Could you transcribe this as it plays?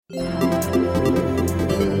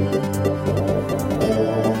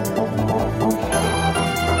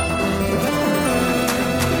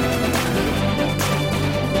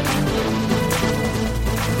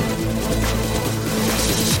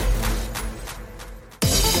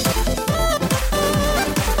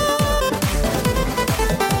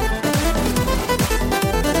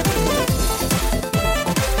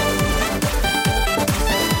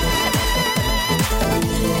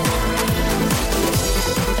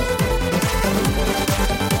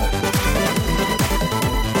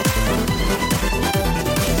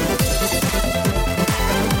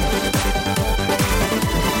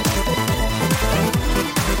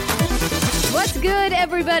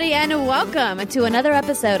Everybody, and welcome to another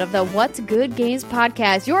episode of the What's Good Games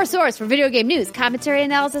podcast, your source for video game news, commentary,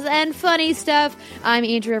 analysis, and funny stuff. I'm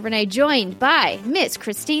Andrea Renee, joined by Miss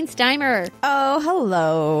Christine Steimer. Oh,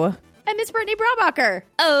 hello. And Miss Brittany Braubacher.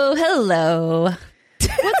 Oh, hello.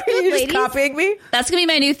 What's good, you ladies? just copying me? That's going to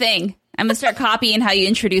be my new thing. I'm going to start copying how you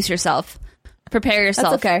introduce yourself. Prepare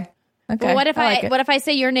yourself. That's okay. Okay. Well, what if like what if I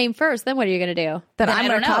say your name first? Then what are you going to do? Then I I'm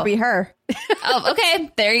going don't to know. copy her. Oh,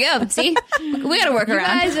 okay. There you go. See? We got to work You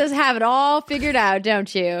around. guys just have it all figured out,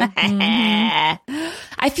 don't you? I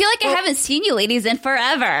feel like I haven't seen you ladies in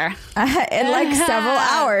forever. In like several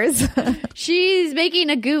hours. She's making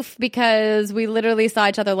a goof because we literally saw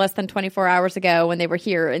each other less than 24 hours ago when they were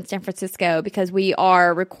here in San Francisco, because we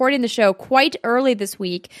are recording the show quite early this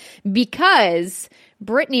week because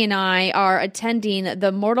Brittany and I are attending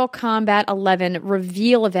the Mortal Kombat 11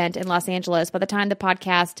 reveal event in Los Angeles. By the time the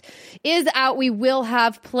podcast is out, we will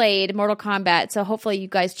have played Mortal Kombat. So hopefully you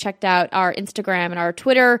guys checked out our Instagram and our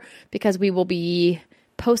Twitter, because we will be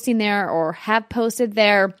posting there or have posted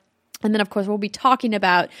there. And then, of course, we'll be talking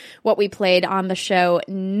about what we played on the show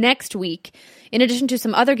next week, in addition to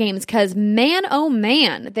some other games, because man, oh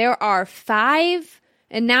man, there are 5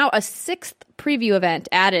 and now a 6th preview event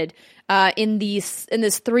added in this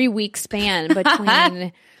 3-week span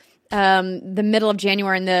between the middle of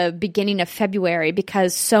January and the beginning of February,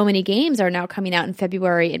 because so many games are now coming out in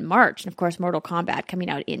February and March. And, of course, Mortal Kombat coming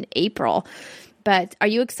out in April. But are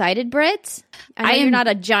you excited, Britt? I know you're not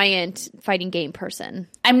a giant fighting game person.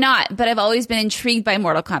 I'm not, but I've always been intrigued by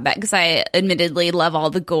Mortal Kombat because I admittedly love all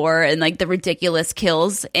the gore and like the ridiculous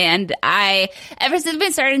kills. And ever since I've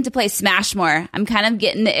been starting to play Smash more, I'm kind of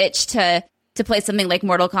getting the itch to play something like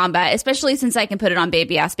Mortal Kombat, especially since I can put it on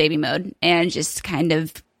baby mode and just kind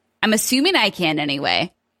of, I'm assuming I can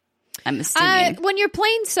anyway. I'm assuming. When you're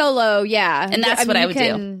playing solo, yeah. And that's what I would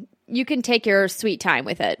do. You can take your sweet time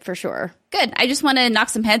with it, for sure. Good. I just want to knock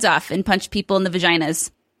some heads off and punch people in the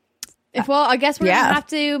vaginas. Well, I guess we're going to have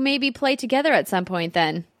to maybe play together at some point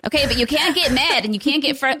then. Okay, but you can't get mad and you can't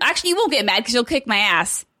get Actually, you won't get mad because you'll kick my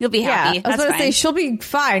ass. You'll be happy. I was going to say she'll be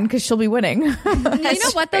fine because she'll be winning. You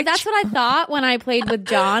know what, though? That's what I thought when I played with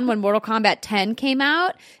John when Mortal Kombat 10 came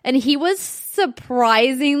out. And he was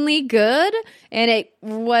surprisingly good. And it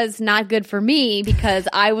was not good for me because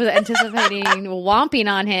I was anticipating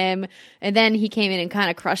whomping on him. And then he came in and kind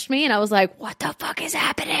of crushed me. And I was like, what the fuck is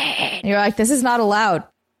happening? You're like, this is not allowed.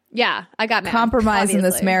 Yeah, I got mad. Compromise in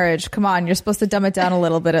this obviously. marriage. Come on, you're supposed to dumb it down a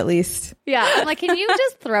little bit at least. Yeah, I'm like, can you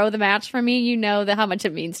just throw the match for me? You know how much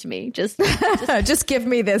it means to me. Just give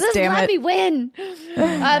me this, damn let it. me win.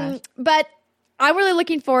 But I'm really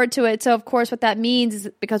looking forward to it. So, of course, what that means is,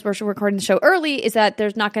 because we're recording the show early, is that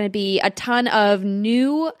there's not going to be a ton of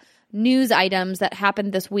new news items that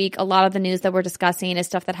happened this week. A lot of the news that we're discussing is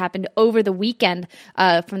stuff that happened over the weekend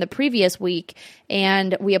from the previous week,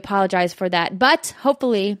 and we apologize for that. But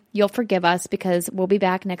hopefully you'll forgive us, because we'll be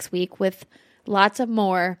back next week with lots of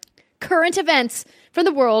more current events from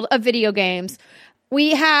the world of video games.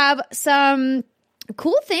 We have some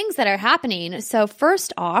cool things that are happening. So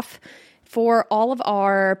first off, for all of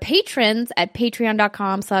our patrons at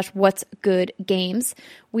patreon.com/whatsgoodgames,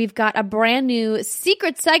 we've got a brand new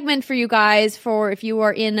secret segment for you guys, for if you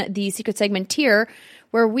are in the secret segment tier,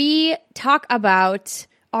 where we talk about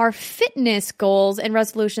our fitness goals and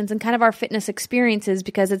resolutions and kind of our fitness experiences,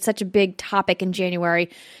 because it's such a big topic in January,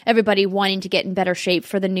 everybody wanting to get in better shape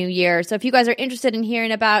for the new year. So if you guys are interested in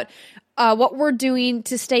hearing about what we're doing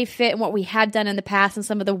to stay fit and what we have done in the past and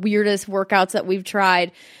some of the weirdest workouts that we've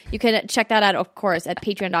tried, you can check that out, of course, at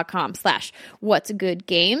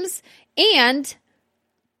patreon.com/whatsgoodgames. And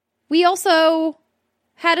we also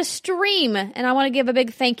had a stream, and I want to give a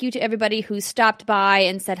big thank you to everybody who stopped by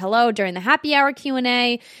and said hello during the happy hour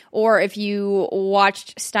Q&A, or if you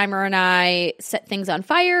watched Steimer and I set things on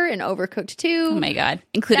fire in Overcooked 2. Oh my God.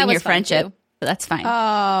 Including your friendship. Too. But that's fine.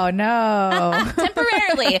 Oh, no.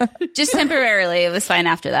 Temporarily. Just temporarily. It was fine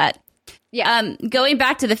after that. Yeah. Going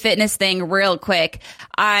back to the fitness thing real quick,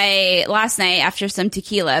 last night after some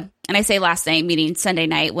tequila, and I say last night, meaning Sunday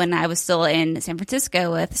night when I was still in San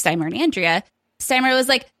Francisco with Steimer and Andrea, Steimer was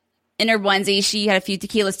like, in her onesie, she had a few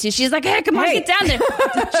tequilas too. She's like, hey, come on, get down there.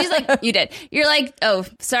 She's like, you did. You're like, oh,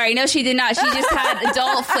 sorry. No, she did not. She just had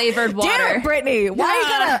adult flavored water. Damn it, Brittany. Why are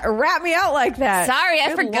you gonna rat me out like that? Sorry,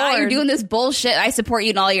 I forgot you're doing this bullshit. I support you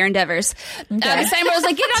in all your endeavors. Steimer was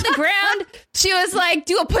like, get on the ground. She was like,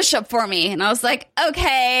 do a push-up for me. And I was like,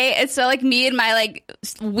 okay. And so like me and my like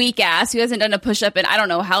weak ass who hasn't done a push-up in I don't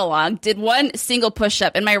know how long did one single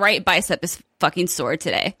push-up and my right bicep is fucking sore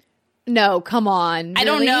today. No, come on. Really? I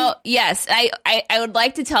don't know. Yes, I would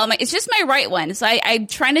like to tell him it's just my right one. So I'm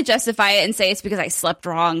trying to justify it and say it's because I slept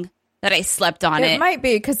wrong, that I slept on it. It might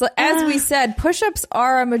be because, as we said, push-ups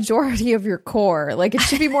are a majority of your core. Like it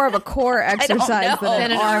should be more of a core exercise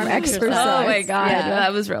than an arm exercise. Oh my god, Yeah.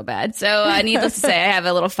 that was real bad. So needless to say, I have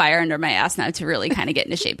a little fire under my ass now to really kind of get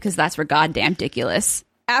into shape because that's for goddamn ridiculous.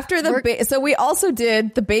 After so we also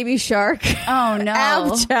did the baby shark Oh no,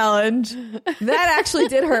 ab challenge. That actually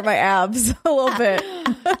did hurt my abs a little bit.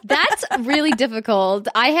 That's really difficult.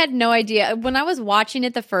 I had no idea when I was watching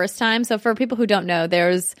it the first time. So for people who don't know,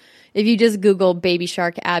 if you just Google Baby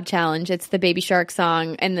Shark ab challenge, it's the Baby Shark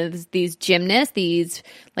song. And there's these gymnasts, these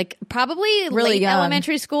like probably Really late young.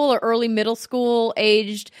 elementary school or early middle school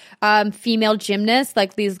aged female gymnasts,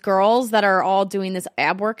 like these girls that are all doing this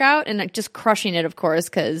ab workout and like, just crushing it, of course,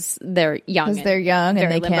 because they're young. Because they're young and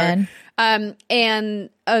very they limber. can.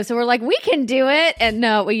 So we're like, we can do it. And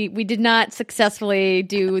no, we did not successfully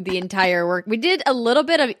do the entire work. We did a little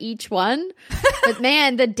bit of each one, but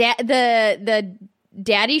man, the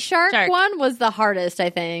Daddy Shark one was the hardest,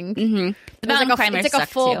 I think. Mm-hmm. The mountain climbers suck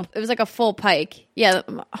too. It was like a full pike. Yeah,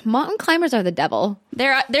 mountain climbers are the devil.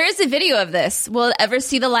 There is a video of this. Will it ever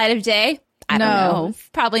see the light of day? I don't know.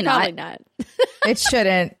 Probably not. Probably not. It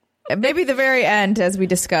shouldn't. Maybe the very end, as we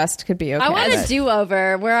discussed, could be okay. I want a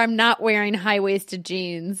do-over where I'm not wearing high-waisted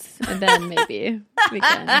jeans, and then maybe we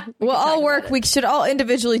can. We'll all work. We should all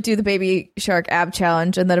individually do the Baby Shark ab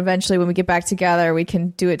challenge, and then eventually, when we get back together, we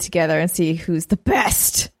can do it together and see who's the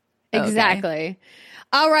best. Exactly.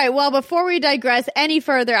 All right. Well, before we digress any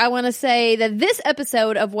further, I want to say that this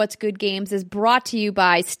episode of What's Good Games is brought to you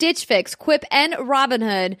by Stitch Fix, Quip, and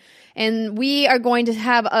Robinhood. And we are going to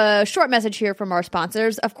have a short message here from our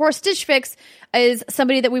sponsors. Of course, Stitch Fix is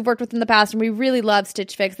somebody that we've worked with in the past, and we really love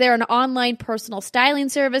Stitch Fix. They're an online personal styling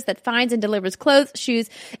service that finds and delivers clothes, shoes,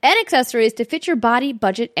 and accessories to fit your body,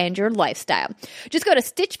 budget, and your lifestyle. Just go to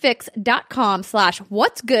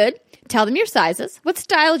stitchfix.com/what'sgood. Tell them your sizes, what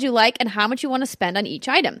styles you like, and how much you want to spend on each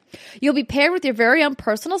item. You'll be paired with your very own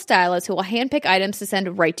personal stylist who will handpick items to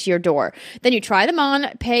send right to your door. Then you try them on,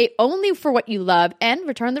 pay only for what you love, and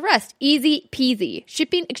return the rest. Easy peasy.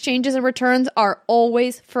 Shipping, exchanges, and returns are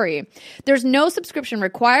always free. There's no subscription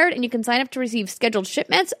required, and you can sign up to receive scheduled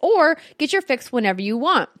shipments or get your fix whenever you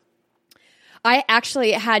want. I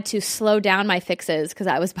actually had to slow down my fixes because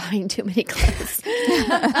I was buying too many clothes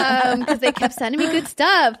because they kept sending me good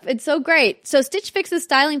stuff. It's so great. So Stitch Fix's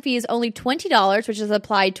styling fee is only $20, which is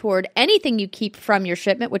applied toward anything you keep from your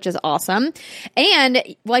shipment, which is awesome. And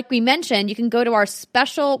like we mentioned, you can go to our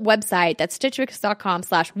special website, that's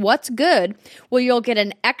stitchfix.com/what'sgood, where you'll get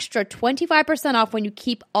an extra 25% off when you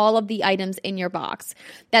keep all of the items in your box.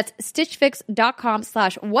 That's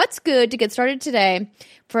stitchfix.com/what'sgood to get started today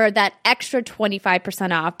for that extra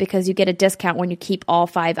 25% off because you get a discount when you keep all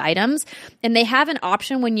 5 items. And they have an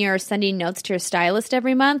option when you're sending notes to your stylist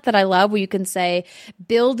every month that I love, where you can say,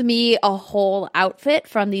 build me a whole outfit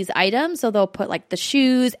from these items. So they'll put like the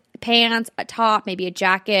shoes, pants, a top, maybe a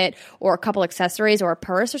jacket, or a couple accessories or a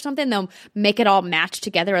purse or something. They'll make it all match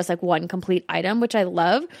together as like one complete item, which I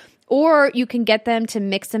love. Or you can get them to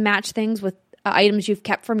mix and match things with items you've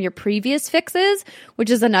kept from your previous fixes,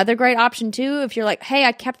 which is another great option too. If you're like, hey,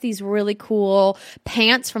 I kept these really cool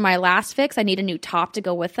pants from my last fix, I need a new top to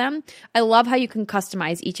go with them. I love how you can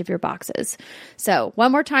customize each of your boxes. So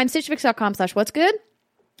one more time, stitchfix.com/what'sgood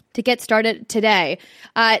to get started today.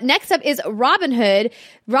 Next up is Robinhood.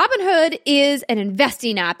 Robinhood is an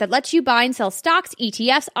investing app that lets you buy and sell stocks,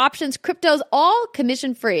 ETFs, options, cryptos, all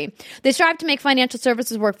commission-free. They strive to make financial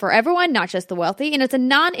services work for everyone, not just the wealthy, and it's a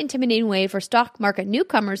non-intimidating way for stock market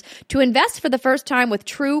newcomers to invest for the first time with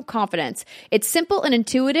true confidence. It's simple and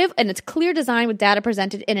intuitive, and it's clear design with data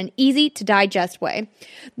presented in an easy-to-digest way.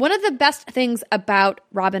 One of the best things about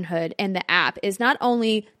Robinhood and the app is not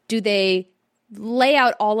only do they lay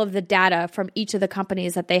out all of the data from each of the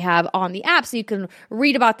companies that they have on the app so you can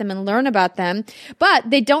read about them and learn about them. But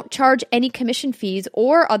they don't charge any commission fees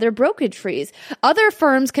or other brokerage fees. Other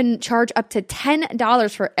firms can charge up to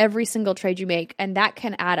 $10 for every single trade you make, and that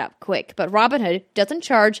can add up quick. But Robinhood doesn't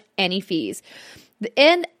charge any fees.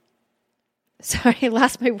 And sorry, I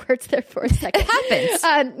lost my words there for a second. It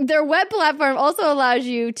happens. Their web platform also allows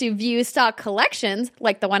you to view stock collections,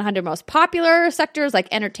 like the 100 most popular sectors, like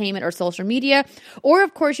entertainment or social media. Or,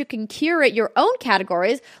 of course, you can curate your own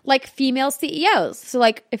categories, like female CEOs. So,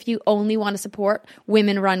 like, if you only want to support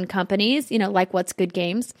women-run companies, like What's Good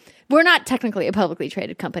Games. We're not technically a publicly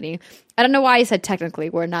traded company. I don't know why I said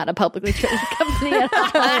technically. We're not a publicly traded company at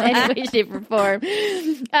all in any way, shape, or form.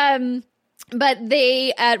 But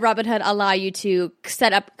they at Robinhood allow you to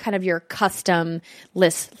set up kind of your custom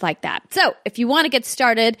list like that. So if you want to get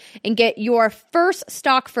started and get your first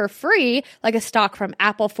stock for free, like a stock from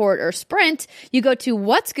Apple, Ford, or Sprint, you go to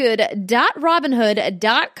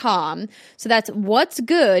what'sgood.robinhood.com. So that's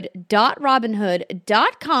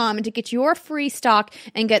what'sgood.robinhood.com to get your free stock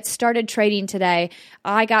and get started trading today.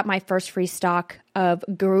 I got my first free stock of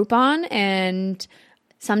Groupon, and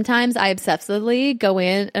sometimes I obsessively go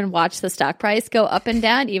in and watch the stock price go up and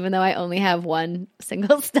down, even though I only have one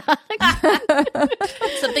single stock.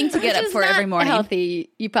 Something to get up for every morning.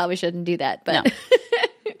 Healthy. You probably shouldn't do that, but No.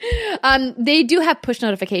 They do have push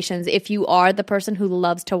notifications if you are the person who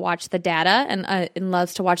loves to watch the data and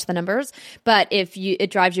loves to watch the numbers. But if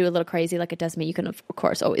it drives you a little crazy, like it does me, you can of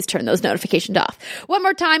course always turn those notifications off. One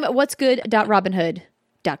more time,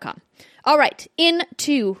 what'sgood.robinhood.com. All right,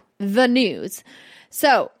 into the news.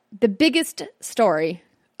 So the biggest story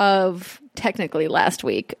of technically last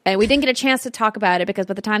week, and we didn't get a chance to talk about it because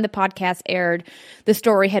by the time the podcast aired, the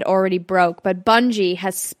story had already broke, but Bungie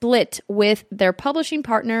has split with their publishing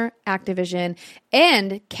partner, Activision,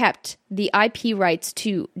 and kept the IP rights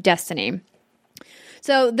to Destiny.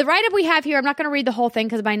 So the write-up we have here, I'm not going to read the whole thing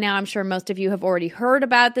because by now I'm sure most of you have already heard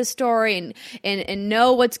about this story and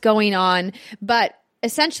know what's going on, but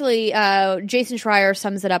essentially, Jason Schreier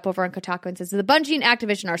sums it up over on Kotaku and says, the Bungie and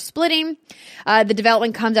Activision are splitting. The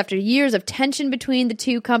development comes after years of tension between the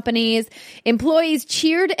two companies. Employees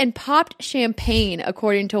cheered and popped champagne,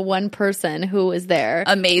 according to one person who was there.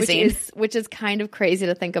 Amazing. Which is kind of crazy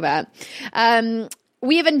to think about.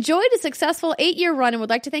 We have enjoyed a successful 8-year run and would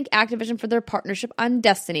like to thank Activision for their partnership on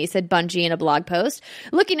Destiny, said Bungie in a blog post.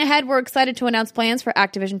 Looking ahead, we're excited to announce plans for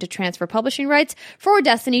Activision to transfer publishing rights for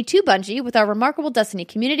Destiny to Bungie. With our remarkable Destiny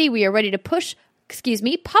community, we are ready to publish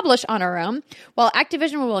on our own, while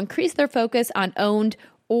Activision will increase their focus on owned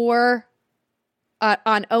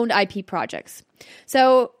IP projects.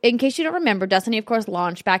 So, in case you don't remember, Destiny, of course,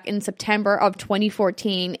 launched back in September of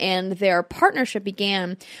 2014, and their partnership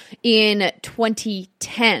began in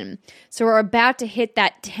 2010. So, we're about to hit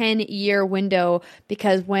that 10-year window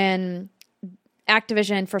because when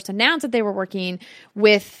Activision first announced that they were working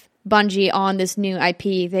with Bungie on this new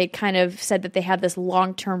IP, they kind of said that they had this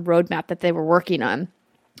long-term roadmap that they were working on.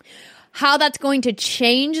 How that's going to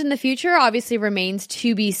change in the future obviously remains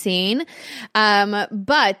to be seen.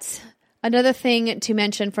 But another thing to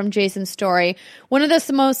mention from Jason's story, one of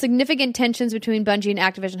the most significant tensions between Bungie and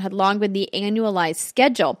Activision had long been the annualized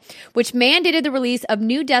schedule, which mandated the release of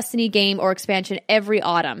new Destiny game or expansion every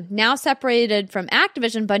autumn. Now separated from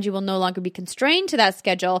Activision, Bungie will no longer be constrained to that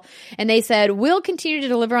schedule, and they said, we'll continue to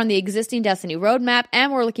deliver on the existing Destiny roadmap,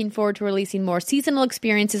 and we're looking forward to releasing more seasonal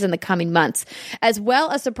experiences in the coming months, as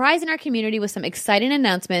well as surprising our community with some exciting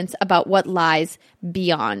announcements about what lies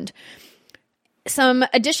beyond. Some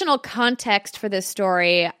additional context for this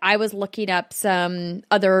story, I was looking up some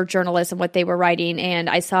other journalists and what they were writing, and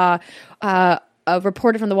I saw a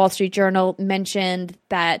reporter from the Wall Street Journal mentioned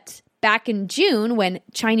that back in June, when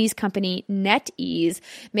Chinese company NetEase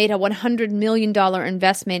made a $100 million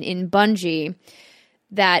investment in Bungie,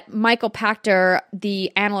 that Michael Pachter,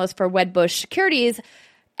 the analyst for Wedbush Securities,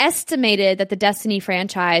 estimated that the Destiny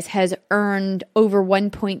franchise has earned over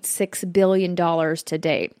 $1.6 billion to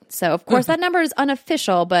date. So, of course, that number is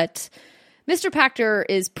unofficial, but Mr. Pachter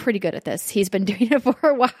is pretty good at this. He's been doing it for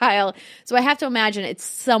a while. So I have to imagine it's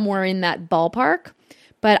somewhere in that ballpark.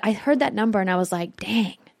 But I heard that number and I was like,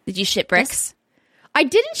 dang. Did you shit bricks? I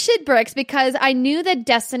didn't shit bricks because I knew that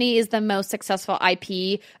Destiny is the most successful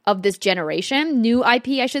IP of this generation. New IP,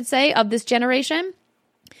 I should say, of this generation.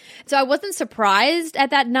 So I wasn't surprised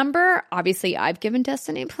at that number. Obviously, I've given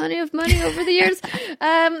Destiny plenty of money over the years.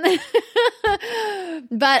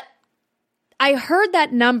 But I heard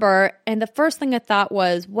that number, and the first thing I thought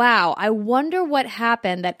was, wow, I wonder what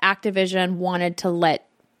happened that Activision wanted to let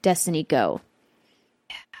Destiny go.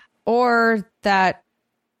 Or that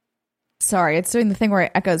Sorry, it's doing the thing where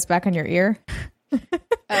it echoes back on your ear. Oh,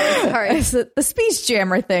 sorry. It's the speech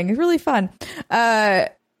jammer thing. It's really fun. I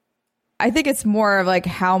think it's more of like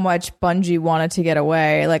how much Bungie wanted to get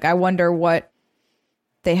away. Like, I wonder what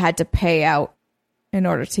they had to pay out in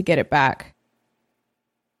order to get it back.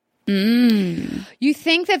 You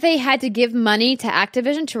think that they had to give money to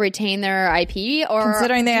Activision to retain their IP, or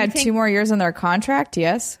Considering they had 2 more years on their contract,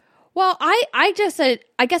 yes. Well, I just said,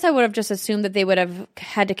 I guess I would have just assumed that they would have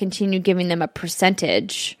had to continue giving them a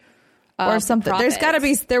percentage Or something. There's got to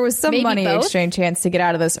be, there was some Maybe money both? exchange chance to get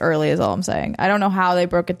out of this early is all I'm saying. I don't know how they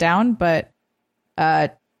broke it down, but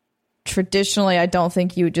traditionally I don't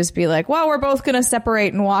think you would just be like, well, we're both going to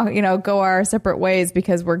separate and walk, go our separate ways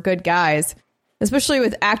because we're good guys. Especially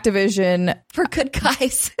with Activision. For good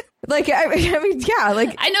guys. Like, I mean, yeah,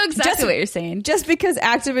 like. I know exactly what you're saying. Just because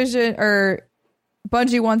Activision or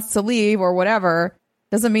Bungie wants to leave or whatever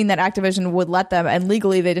doesn't mean that Activision would let them, and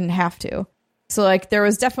legally they didn't have to. So, like, there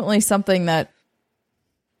was definitely something that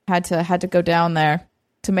had to go down there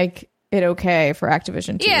to make it okay for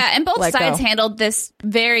Activision to Yeah, and both let sides go. handled this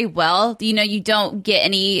very well. You don't get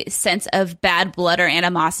any sense of bad blood or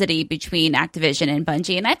animosity between Activision and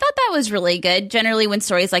Bungie. And I thought that was really good. Generally, when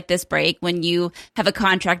stories like this break, when you have a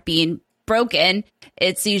contract being broken,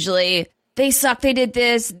 it's usually, they suck, they did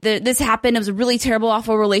this, this happened, it was a really terrible,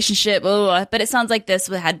 awful relationship. Ugh. But it sounds like this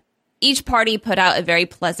had each party put out a very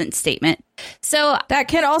pleasant statement. So That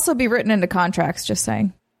can also be written into contracts, just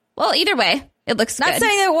saying. well, either way, it looks Not good.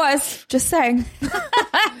 saying it was, just saying. No,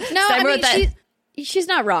 So I wrote mean, she's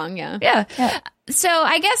not wrong, yeah. Yeah. So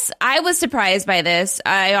I guess I was surprised by this.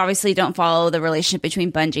 I obviously don't follow the relationship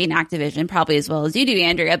between Bungie and Activision probably as well as you do,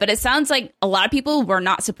 Andrea, but it sounds like a lot of people were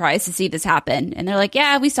not surprised to see this happen. And they're like,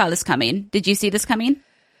 yeah, we saw this coming. Did you see this coming?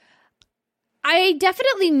 I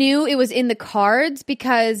definitely knew it was in the cards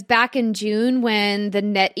because back in June when the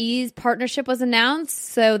NetEase partnership was announced,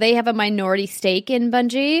 so they have a minority stake in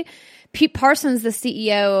Bungie. Pete Parsons, the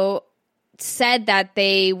CEO, said that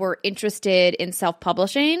they were interested in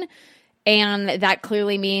self-publishing, and that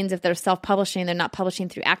clearly means if they're self-publishing, they're not publishing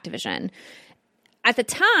through Activision. At the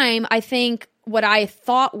time, I think what I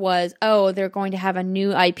thought was, oh, they're going to have a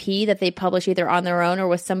new IP that they publish either on their own or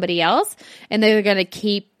with somebody else, and they're going to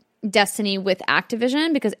keep Destiny with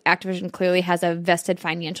Activision because Activision clearly has a vested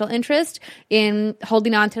financial interest in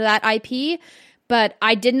holding on to that IP. But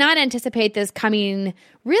I did not anticipate this coming.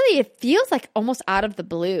 Really, it feels like almost out of the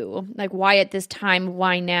blue. Like, why at this time?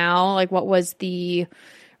 Why now? Like, what was the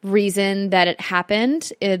reason that it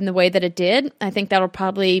happened in the way that it did? I think that'll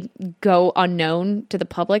probably go unknown to the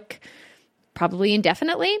public, probably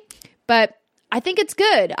indefinitely. But I think it's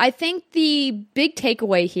good. I think the big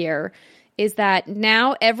takeaway here is that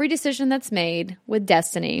now every decision that's made with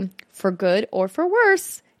Destiny, for good or for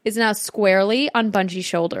worse, is now squarely on Bungie's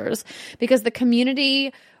shoulders because the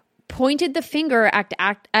community pointed the finger at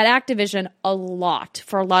Activision a lot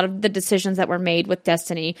for a lot of the decisions that were made with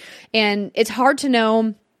Destiny. And it's hard to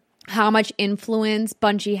know how much influence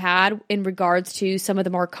Bungie had in regards to some of the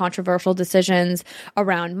more controversial decisions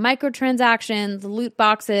around microtransactions, loot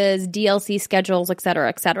boxes, DLC schedules, et cetera,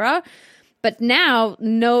 et cetera. But now,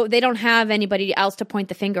 no, they don't have anybody else to point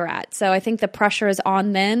the finger at. So I think the pressure is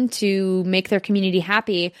on them to make their community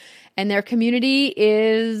happy. And their community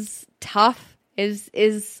is tough,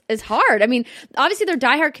 is hard. I mean, obviously their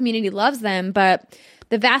diehard community loves them, but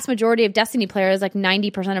the vast majority of Destiny players, like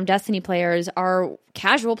 90% of Destiny players, are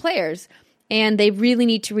casual players. And they really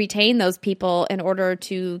need to retain those people in order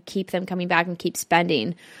to keep them coming back and keep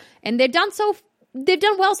spending. And they've done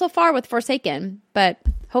well so far with Forsaken, but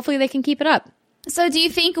hopefully they can keep it up. So do you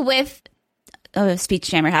think with speech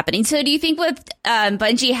jammer happening, so do you think with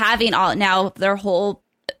Bungie having all now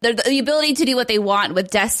the ability to do what they want with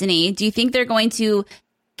Destiny, do you think they're going to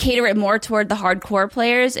cater it more toward the hardcore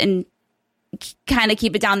players and kind of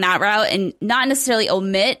keep it down that route and not necessarily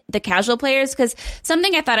omit the casual players? Because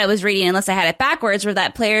something I thought I was reading, unless I had it backwards, were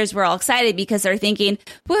that players were all excited because they're thinking,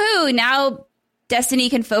 woohoo, now Destiny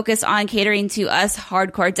can focus on catering to us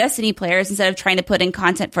hardcore Destiny players instead of trying to put in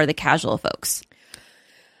content for the casual folks.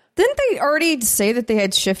 Didn't they already say that they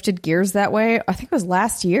had shifted gears that way? I think it was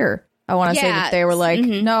last year. I want to say that they were like,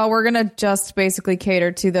 no, we're going to just basically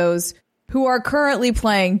cater to those who are currently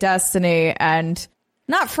playing Destiny and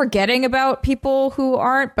not forgetting about people who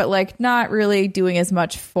aren't, but like not really doing as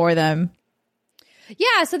much for them.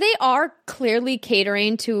 Yeah, so they are clearly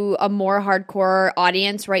catering to a more hardcore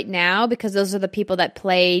audience right now because those are the people that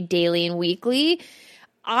play daily and weekly.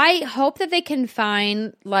 I hope that they can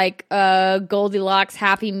find like a Goldilocks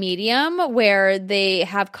happy medium where they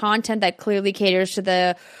have content that clearly caters to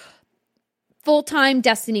the full-time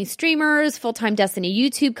Destiny streamers, full-time Destiny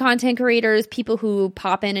YouTube content creators, people who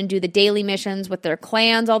pop in and do the daily missions with their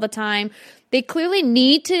clans all the time. They clearly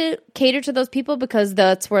need to cater to those people because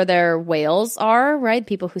that's where their whales are, right?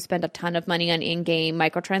 People who spend a ton of money on in-game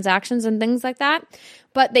microtransactions and things like that.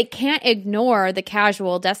 But they can't ignore the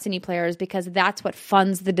casual Destiny players because that's what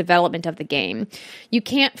funds the development of the game. You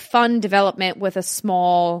can't fund development with a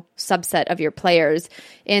small subset of your players.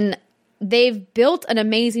 And they've built an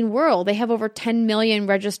amazing world. They have over 10 million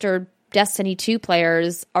registered Destiny 2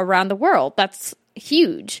 players around the world. That's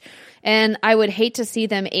huge. And I would hate to see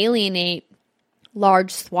them alienate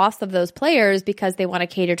large swaths of those players because they want to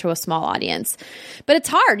cater to a small audience. But it's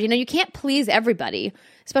hard. You can't please everybody,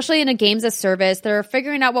 especially in a games as service. They're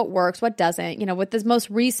figuring out what works, what doesn't. With this most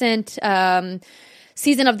recent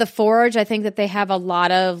season of The Forge, I think that they have a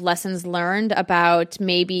lot of lessons learned about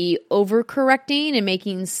maybe overcorrecting and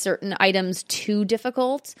making certain items too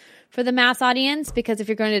difficult for the mass audience, because if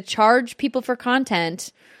you're going to charge people for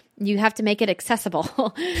content, you have to make it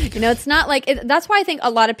accessible. It's not like that's why I think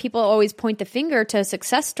a lot of people always point the finger to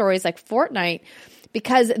success stories like Fortnite,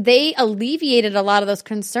 because they alleviated a lot of those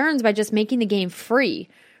concerns by just making the game free,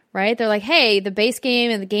 right? They're like, hey, the base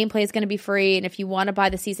game and the gameplay is going to be free. And if you want to buy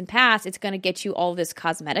the season pass, it's going to get you all this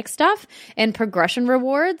cosmetic stuff and progression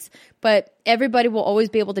rewards. But everybody will always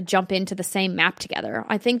be able to jump into the same map together.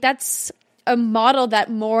 I think that's a model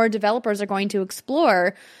that more developers are going to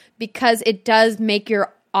explore because it does make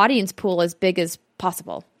your audience pool as big as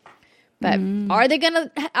possible. But are they gonna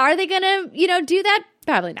do that?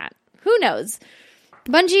 Probably not. Who knows?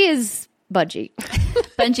 Bungie is Bungie.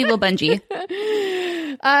 Bungie will Bungie.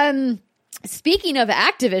 Speaking of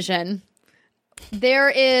Activision, there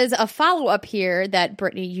is a follow-up here that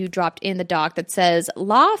Brittany, you dropped in the doc that says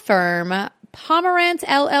law firm Pomerantz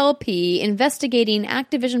LLP investigating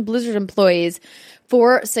Activision Blizzard employees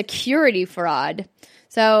for security fraud.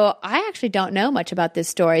 So I actually don't know much about this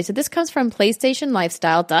story. So this comes from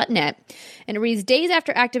PlayStationLifestyle.net. And it reads, days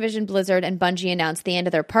after Activision Blizzard and Bungie announced the end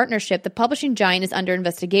of their partnership, the publishing giant is under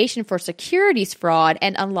investigation for securities fraud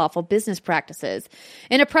and unlawful business practices.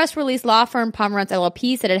 In a press release, law firm Pomerantz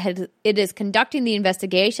LLP said it is conducting the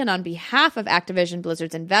investigation on behalf of Activision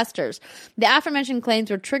Blizzard's investors. The aforementioned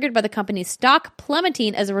claims were triggered by the company's stock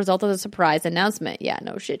plummeting as a result of the surprise announcement. Yeah,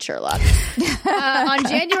 no shit, Sherlock. On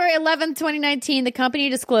January 11th, 2019, the company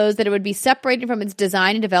disclosed that it would be separating from its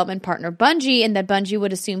design and development partner Bungie, and that Bungie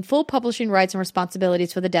would assume full publishing rights and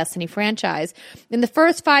responsibilities for the Destiny franchise. In the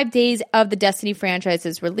first 5 days of the Destiny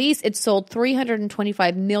franchise's release, it sold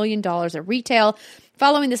 $325 million at retail.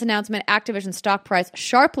 Following this announcement, Activision's stock price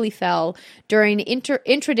sharply fell during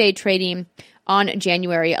intraday trading on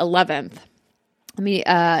January 11th. Let me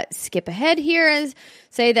skip ahead here and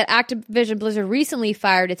say that Activision Blizzard recently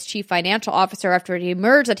fired its chief financial officer after it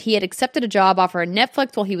emerged that he had accepted a job offer at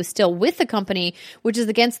Netflix while he was still with the company, which is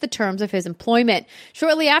against the terms of his employment.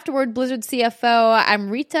 Shortly afterward, Blizzard CFO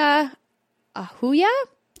Amrita Ahuja?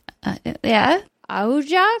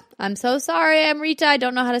 Ahuja? I'm so sorry, Amrita. I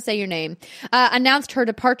don't know how to say your name. Announced her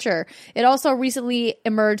departure. It also recently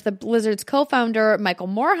emerged that Blizzard's co-founder, Michael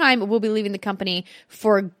Morhaime, will be leaving the company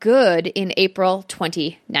for good in April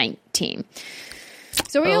 2019.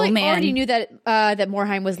 So we already knew that that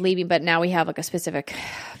Morhaime was leaving, but now we have like a specific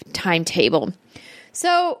timetable.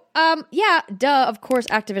 So, of course,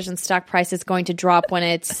 Activision's stock price is going to drop when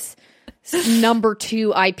its number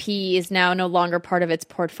 2 IP is now no longer part of its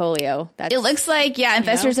portfolio. It looks like,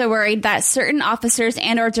 investors are worried that certain officers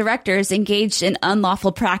and or directors engaged in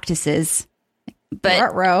unlawful practices. But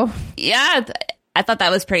I thought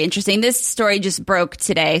that was pretty interesting. This story just broke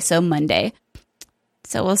today, so Monday.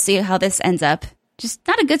 So we'll see how this ends up. Just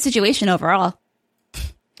not a good situation overall.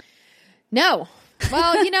 No.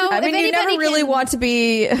 Well, I mean, you never really want to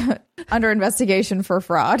be under investigation for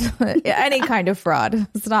fraud. Any kind of fraud.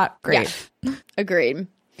 It's not great. Yeah. Agreed.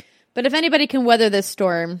 But if anybody can weather this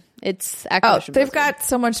storm, it's Activision. They've got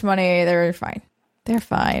so much money. They're fine. They're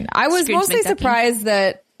fine. I was mostly surprised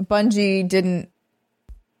that Bungie didn't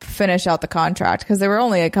finish out the contract because they were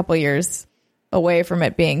only a couple years away from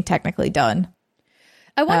it being technically done.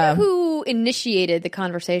 I wonder who initiated the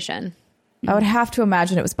conversation. I would have to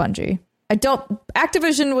imagine it was Bungie.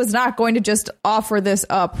 Activision was not going to just offer this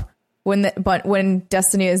up when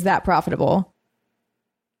Destiny is that profitable.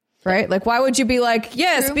 Right? Like, why would you be like,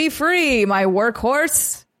 yes, True. Be free, my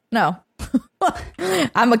workhorse? No. I'm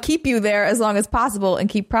going to keep you there as long as possible and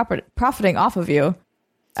keep profiting off of you.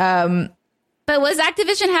 But was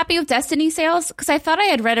Activision happy with Destiny sales? Because I thought I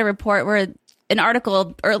had read a report where an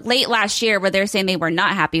article or late last year where they're saying they were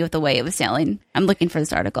not happy with the way it was sailing. I'm looking for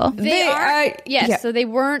this article. So they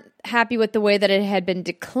weren't happy with the way that it had been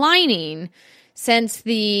declining since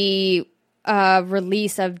the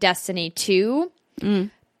release of Destiny 2.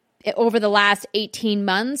 Over the last 18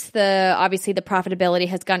 months, obviously the profitability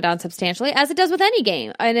has gone down substantially, as it does with any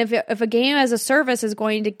game. And if a game as a service is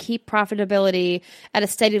going to keep profitability at a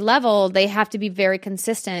steady level, they have to be very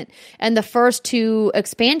consistent. And the first 2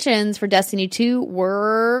 expansions for Destiny 2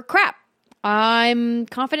 were crap. I'm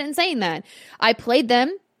confident in saying that. I played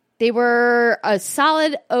them. They were a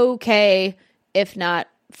solid okay, if not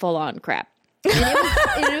full-on crap.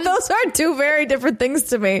 Those are 2 very different things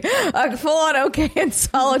to me. Full on okay and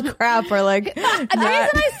solid crap are like. The reason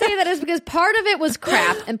I say that is because part of it was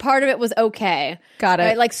crap and part of it was okay. Got it.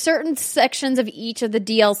 Right? Like certain sections of each of the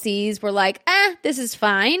DLCs were like, this is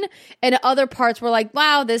fine, and other parts were like,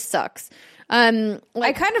 wow, this sucks. I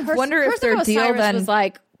kind of wonder if their deal then was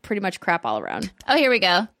like pretty much crap all around. Oh, here we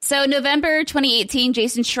go. So November 2018,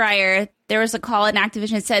 Jason Schreier, there was a call in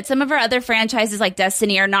Activision that said some of our other franchises like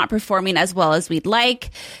Destiny are not performing as well as we'd like.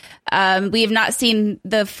 We have not seen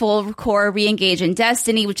the full core re-engage in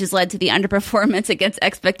Destiny, which has led to the underperformance against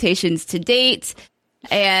expectations to date,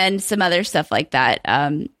 and some other stuff like that,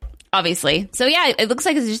 obviously. So yeah, it looks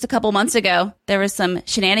like it's just a couple months ago there was some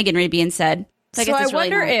shenaniganry being said. So I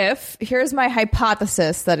wonder if, here's my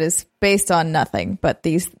hypothesis that is based on nothing but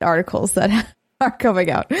these articles that are coming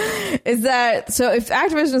out, is that, so if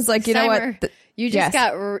Activision is like, you know what? You just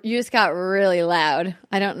got really loud.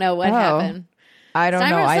 I don't know what happened. I don't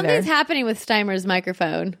know either. Something's happening with Steimer's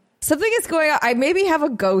microphone. Something is going on. I maybe have a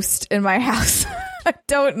ghost in my house. I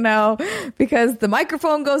don't know, because the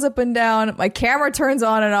microphone goes up and down. My camera turns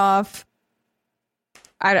on and off.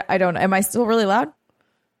 I don't know. Am I still really loud?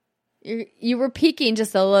 You were peaking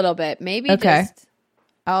just a little bit. Maybe okay.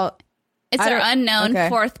 Just... It's our unknown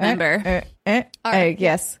fourth member. Right.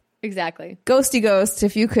 Yes. Exactly. Ghosty Ghost,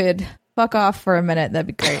 if you could fuck off for a minute, that'd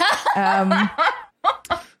be great.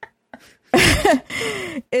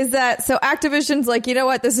 Is that, so Activision's like, you know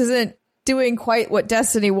what, this isn't doing quite what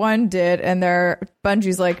Destiny 1 did, and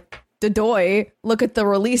Bungie's like, Dadoy, look at the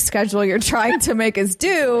release schedule you're trying to make us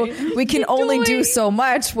do. We can only do so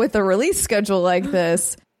much with a release schedule like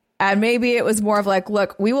this. And maybe it was more of like,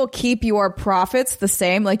 look, we will keep your profits the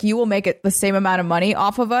same. Like, you will make it the same amount of money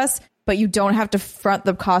off of us, but you don't have to front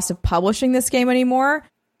the cost of publishing this game anymore.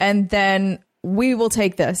 And then we will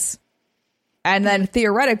take this. And then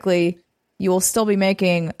theoretically, you will still be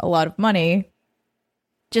making a lot of money.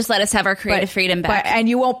 Just let us have our creative freedom back. And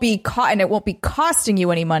you won't be caught, and it won't be costing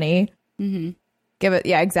you any money. Mm-hmm. Give it.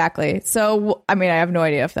 Yeah, exactly. So, I mean, I have no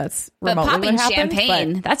idea if that's remotely popping what happened,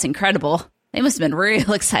 champagne, that's incredible. They must have been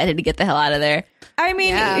real excited to get the hell out of there. I mean,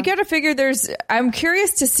 you gotta figure I'm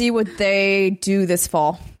curious to see what they do this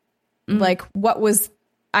fall. Like,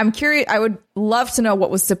 I'm curious. I would love to know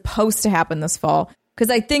what was supposed to happen this fall. Because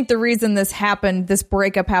I think the reason this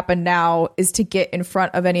breakup happened now, is to get in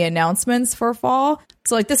front of any announcements for fall.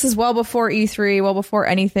 So, like, this is well before E3, well before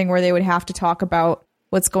anything where they would have to talk about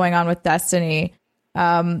what's going on with Destiny.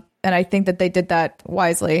 And I think that they did that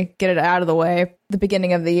wisely, get it out of the way at the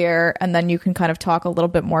beginning of the year, and then you can kind of talk a little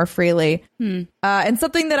bit more freely. And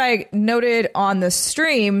something that I noted on the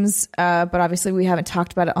streams, but obviously we haven't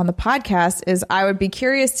talked about it on the podcast, is I would be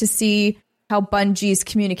curious to see how Bungie's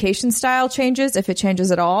communication style changes, if it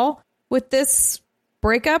changes at all with this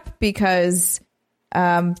breakup, because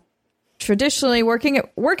traditionally working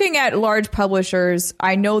at large publishers,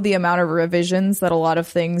 I know the amount of revisions that a lot of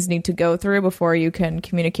things need to go through before you can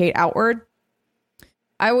communicate outward.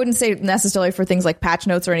 I wouldn't say necessarily for things like patch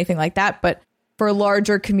notes or anything like that, but for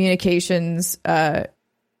larger communications,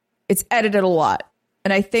 it's edited a lot.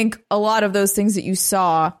 And I think a lot of those things that you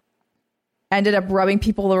saw ended up rubbing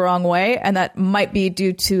people the wrong way, and that might be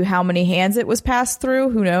due to how many hands it was passed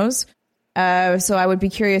through. Who knows? So I would be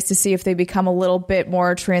curious to see if they become a little bit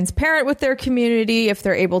more transparent with their community, if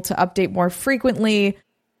they're able to update more frequently,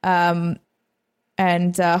 and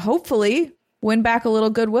hopefully win back a little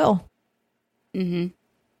goodwill. Mm-hmm.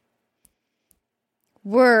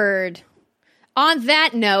 Word. On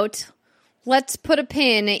that note, let's put a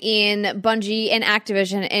pin in Bungie and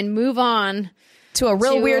Activision and move on to a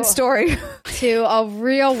real weird story. To a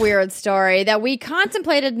real weird story that we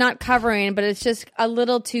contemplated not covering, but it's just a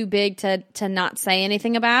little too big to not say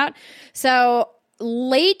anything about. So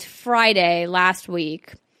late Friday last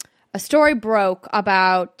week, a story broke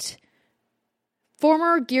about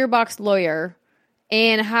former Gearbox lawyer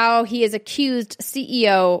and how he has accused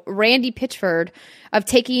CEO Randy Pitchford of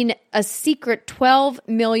taking a secret $12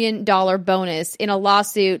 million bonus in a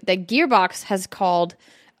lawsuit that Gearbox has called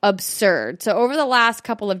absurd. So over the last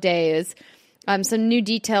couple of days, some new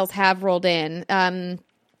details have rolled in.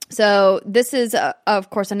 So this is, of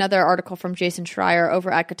course, another article from Jason Schreier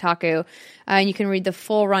over at Kotaku, and you can read the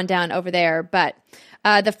full rundown over there. But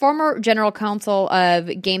the former general counsel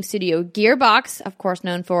of game studio Gearbox, of course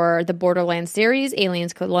known for the Borderlands series,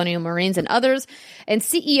 Aliens, Colonial Marines, and others, and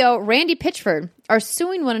CEO Randy Pitchford are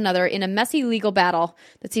suing one another in a messy legal battle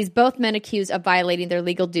that sees both men accused of violating their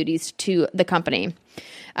legal duties to the company.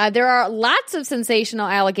 There are lots of sensational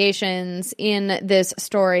allegations in this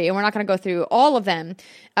story, and we're not going to go through all of them.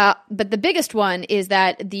 But the biggest one is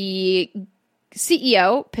that the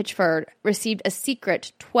CEO, Pitchford, received a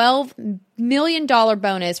secret $12 million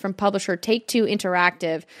bonus from publisher Take-Two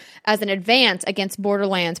Interactive as an advance against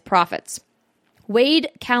Borderlands profits. Wade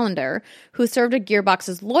Callender, who served as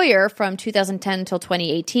Gearbox's lawyer from 2010 until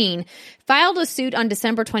 2018, filed a suit on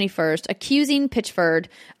December 21st accusing Pitchford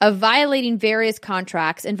of violating various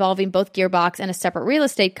contracts involving both Gearbox and a separate real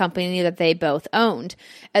estate company that they both owned,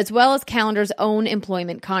 as well as Callender's own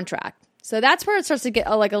employment contract. So that's where it starts to get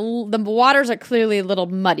the waters are clearly a little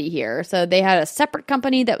muddy here. So they had a separate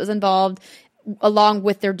company that was involved along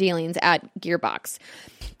with their dealings at Gearbox.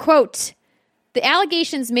 Quote, "The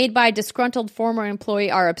allegations made by a disgruntled former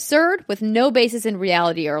employee are absurd, with no basis in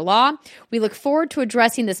reality or law. We look forward to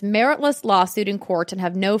addressing this meritless lawsuit in court and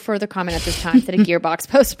have no further comment at this time," said a Gearbox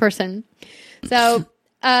spokesperson. So,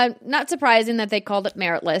 not surprising that they called it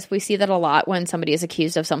meritless. We see that a lot when somebody is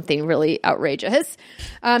accused of something really outrageous.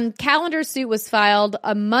 Callender's suit was filed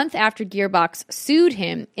a month after Gearbox sued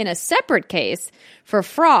him in a separate case for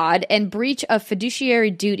fraud and breach of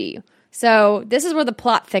fiduciary duty. So this is where the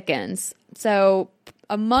plot thickens. So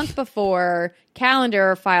a month before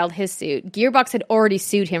Callender filed his suit, Gearbox had already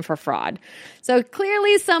sued him for fraud. So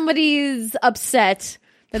clearly somebody's upset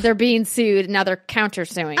that they're being sued, and now they're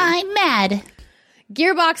countersuing. I'm mad.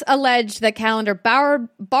 Gearbox alleged that Callender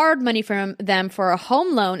borrowed money from them for a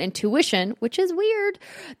home loan and tuition, which is weird,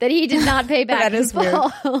 that he did not pay back That in is weird.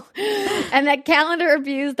 full. And that Callender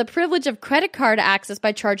abused the privilege of credit card access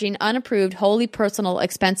by charging unapproved, wholly personal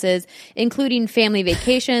expenses, including family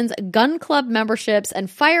vacations, gun club memberships, and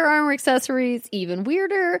firearm accessories, even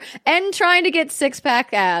weirder, and trying to get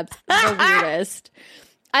six-pack abs, the weirdest.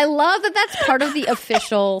 I love that that's part of the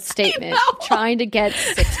official statement, trying to get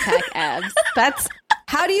six-pack abs. That's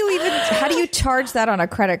how do you charge that on a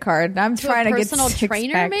credit card? I'm trying to get personal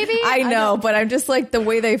trainer, maybe? I know, but I'm just like, the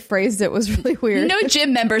way they phrased it was really weird. No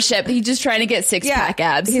gym membership. He's just trying to get six-pack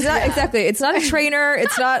abs. He's not exactly. It's not a trainer.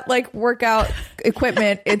 It's not like workout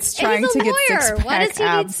equipment. It's trying to get six-pack abs. Why does he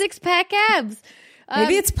need six-pack abs?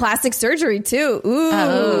 Maybe it's plastic surgery too. Ooh.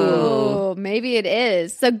 Oh, maybe it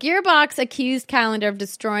is. So Gearbox accused Callender of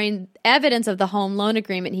destroying evidence of the home loan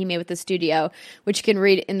agreement he made with the studio, which you can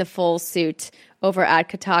read in the full suit over at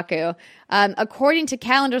Kotaku. According to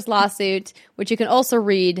Callender's lawsuit, which you can also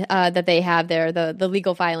read that they have there, the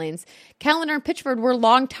legal filings, Callender and Pitchford were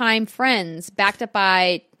longtime friends, backed up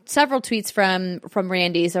by several tweets from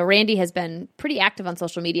Randy. So Randy has been pretty active on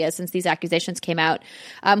social media since these accusations came out,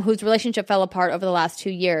 whose relationship fell apart over the last 2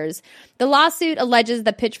 years. The lawsuit alleges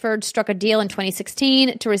that Pitchford struck a deal in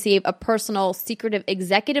 2016 to receive a personal secretive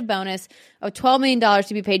executive bonus of $12 million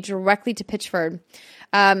to be paid directly to Pitchford,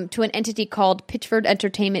 to an entity called Pitchford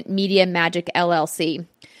Entertainment Media Magic LLC.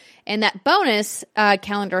 And that bonus,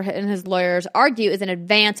 Callender and his lawyers argue, is an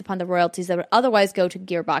advance upon the royalties that would otherwise go to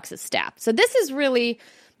Gearbox's staff. So this is really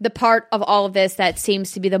the part of all of this that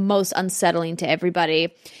seems to be the most unsettling to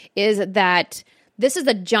everybody, is that this is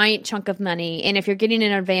a giant chunk of money. And if you're getting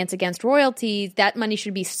an advance against royalties, that money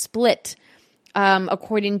should be split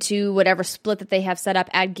according to whatever split that they have set up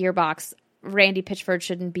at Gearbox. Randy Pitchford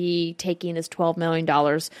shouldn't be taking this $12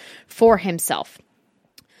 million for himself.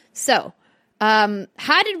 So,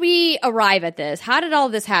 how did we arrive at this? How did all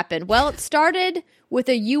this happen? Well, it started with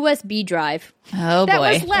a USB drive. Oh, that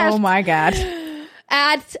boy. was left Oh, my God.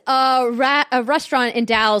 at a restaurant in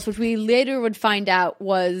Dallas, which we later would find out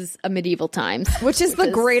was a medieval times. Which is the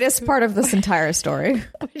greatest part of this entire story.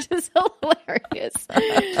 Which is hilarious.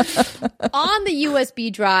 On the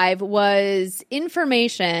USB drive was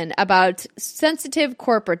information about sensitive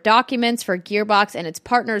corporate documents for Gearbox and its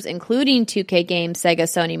partners, including 2K Games, Sega,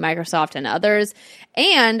 Sony, Microsoft, and others,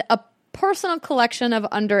 and a personal collection of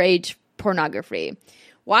underage pornography.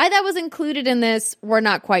 Why that was included in this, we're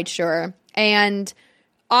not quite sure. And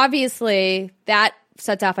obviously, that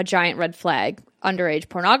sets off a giant red flag. Underage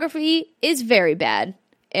pornography is very bad.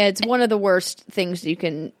 It's one of the worst things you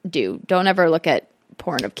can do. Don't ever look at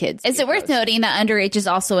porn of kids. Is it worth noting that underage is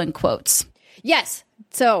also in quotes? Yes.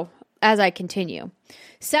 So, as I continue,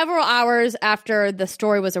 several hours after the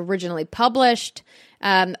story was originally published,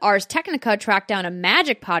 Ars Technica tracked down a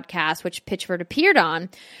Magic podcast, which Pitchford appeared on.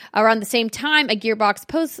 Around the same time, a Gearbox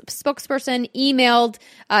spokesperson emailed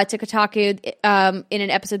to Kotaku in an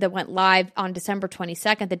episode that went live on December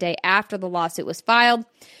 22nd, the day after the lawsuit was filed.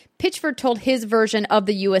 Pitchford told his version of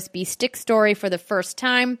the USB stick story for the first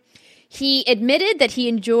time. He admitted that he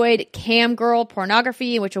enjoyed cam girl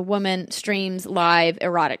pornography, in which a woman streams live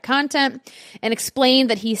erotic content, and explained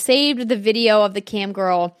that he saved the video of the cam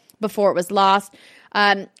girl before it was lost.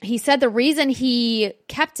 He said the reason he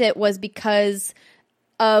kept it was because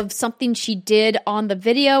of something she did on the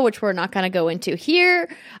video, which we're not going to go into here,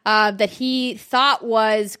 that he thought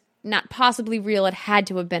was not possibly real. It had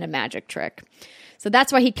to have been a magic trick. So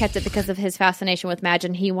that's why he kept it, because of his fascination with magic.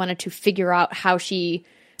 And he wanted to figure out how she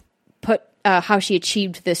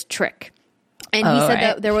achieved this trick. And he said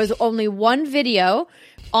that there was only one video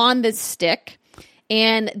on this stick,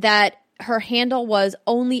 and that her handle was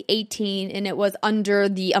only 18, and it was under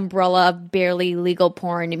the umbrella of barely legal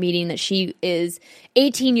porn, meaning that she is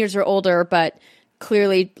 18 years or older, but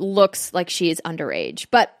clearly looks like she is underage,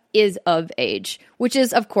 but is of age, which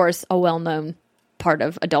is, of course, a well-known part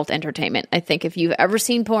of adult entertainment. I think if you've ever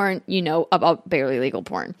seen porn, you know about barely legal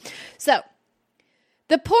porn. So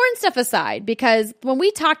the porn stuff aside, because when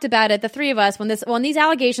we talked about it, the three of us, when these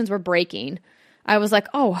allegations were breaking, I was like,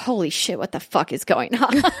 oh, holy shit, what the fuck is going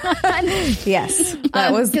on? Yes,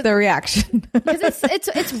 that was the reaction. Because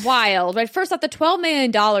it's wild. Right? First off, the $12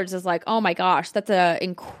 million is like, oh my gosh, that's an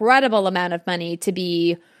incredible amount of money to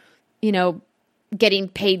be, getting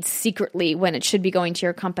paid secretly when it should be going to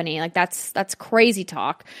your company. Like that's crazy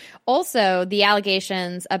talk. Also, the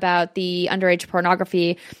allegations about the underage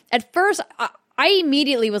pornography. At first, I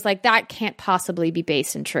immediately was like, that can't possibly be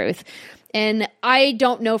based in truth. And I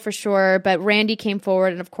don't know for sure, but Randy came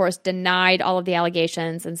forward and, of course, denied all of the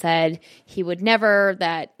allegations and said he would never,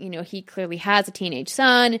 that, he clearly has a teenage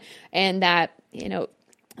son, and that,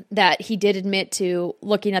 that he did admit to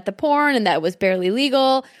looking at the porn and that it was barely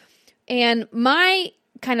legal. And my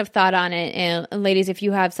kind of thought on it, and ladies, if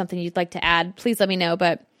you have something you'd like to add, please let me know,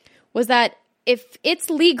 but was that if it's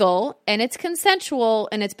legal and it's consensual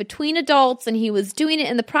and it's between adults and he was doing it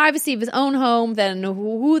in the privacy of his own home, then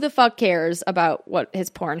who the fuck cares about what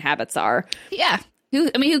his porn habits are? Yeah.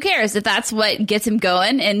 Who cares if that's what gets him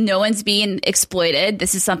going and no one's being exploited?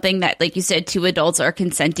 This is something that, like you said, two adults are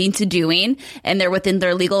consenting to doing and they're within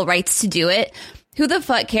their legal rights to do it. Who the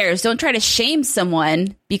fuck cares? Don't try to shame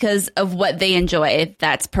someone because of what they enjoy.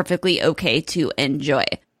 That's perfectly okay to enjoy.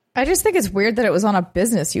 I just think it's weird that it was on a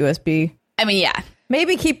business USB. I mean, yeah.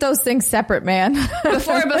 Maybe keep those things separate, man.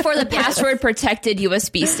 before the password protected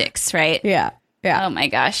USB sticks, right? Yeah. Oh my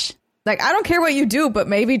gosh. Like, I don't care what you do, but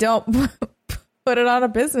maybe don't put it on a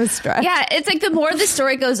business drive. Yeah, it's like the more the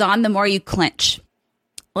story goes on, the more you clinch.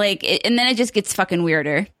 And then it just gets fucking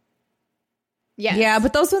weirder. Yes. Yeah,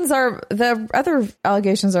 but those ones the other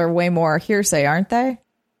allegations are way more hearsay, aren't they?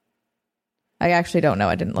 I actually don't know.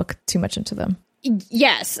 I didn't look too much into them.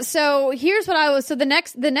 Yes. So here's what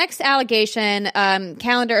the next allegation,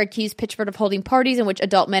 Calendar accused Pitchford of holding parties in which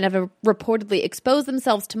adult men have reportedly exposed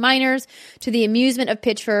themselves to minors, to the amusement of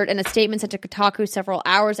Pitchford. In a statement sent to Kotaku several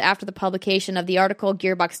hours after the publication of the article,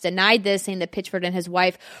 Gearbox denied this, saying that Pitchford and his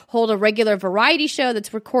wife hold a regular variety show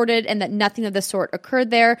that's recorded and that nothing of the sort occurred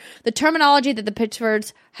there. The terminology that the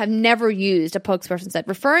Pitchfords have never used, a spokesperson said,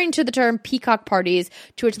 referring to the term peacock parties,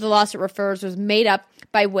 to which the lawsuit refers, was made up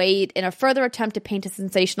by Wade in a further attempt to paint a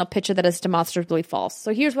sensational picture that is demonstrably false.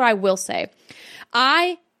 So here's what I will say.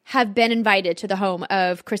 I have been invited to the home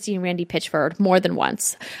of Christy and Randy Pitchford more than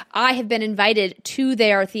once. I have been invited to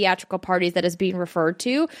their theatrical parties that is being referred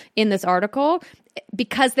to in this article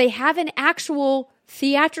because they have an actual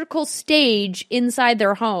theatrical stage inside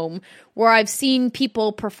their home where I've seen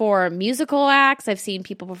people perform musical acts. I've seen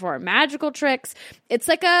people perform magical tricks. It's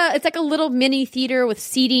like a little mini theater with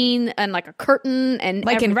seating and like a curtain and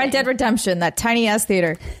like everything. In Red Dead Redemption, that tiny ass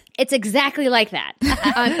theater. It's exactly like that.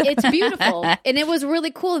 It's beautiful. And it was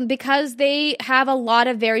really cool. And because they have a lot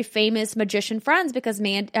of very famous magician friends, because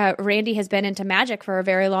Randy has been into magic for a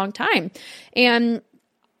very long time. And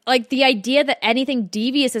like the idea that anything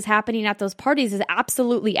devious is happening at those parties is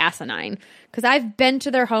absolutely asinine. Because I've been to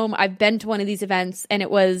their home, I've been to one of these events, and it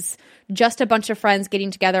was just a bunch of friends getting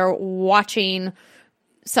together, watching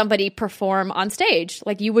somebody perform on stage,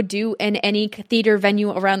 like you would do in any theater venue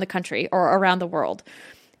around the country or around the world.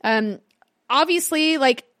 Obviously,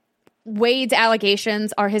 like Wade's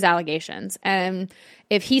allegations are his allegations, and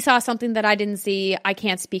if he saw something that I didn't see, I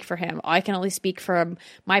can't speak for him. I can only speak from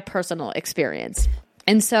my personal experience.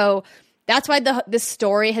 And so That's why this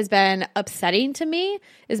story has been upsetting to me,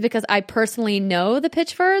 is because I personally know the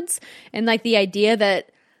Pitchfords, and like the idea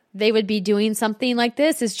that they would be doing something like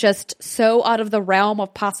this is just so out of the realm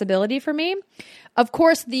of possibility for me. Of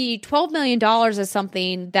course, the $12 million is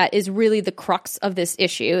something that is really the crux of this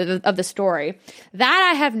issue, of the story.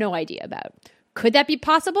 That I have no idea about. Could that be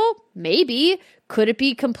possible? Maybe. Could it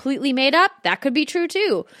be completely made up? That could be true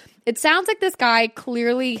too. It sounds like this guy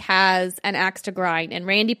clearly has an axe to grind, and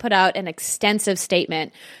Randy put out an extensive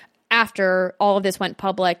statement after all of this went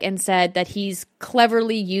public and said that he's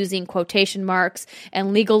cleverly using quotation marks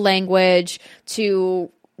and legal language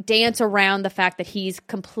to dance around the fact that he's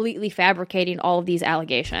completely fabricating all of these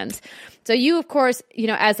allegations. So you, of course,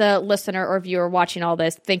 as a listener or viewer watching all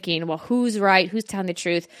this thinking, well, who's right? Who's telling the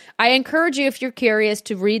truth? I encourage you, if you're curious,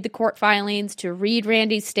 to read the court filings, to read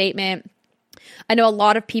Randy's statement. I know a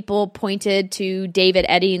lot of people pointed to David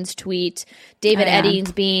Eddings' tweet. David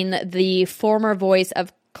Eddings being the former voice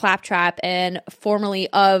of Claptrap and formerly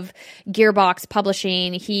of Gearbox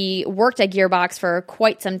Publishing. He worked at Gearbox for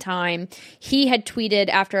quite some time. He had tweeted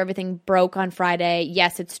after everything broke on Friday,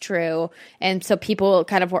 yes, it's true. And so people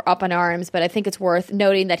kind of were up in arms, but I think it's worth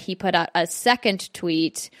noting that he put out a second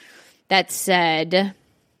tweet that said,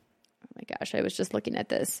 oh my gosh, I was just looking at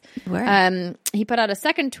this. He put out a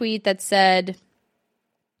second tweet that said,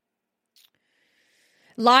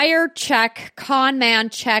 liar check, con man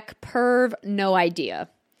check, perv, no idea.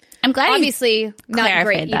 I'm glad. Obviously, not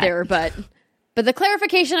great either, but the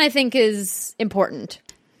clarification I think is important.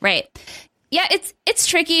 Right. Yeah, it's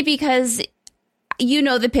tricky because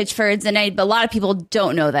the Pitchfords, and a lot of people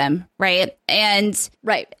don't know them, right? And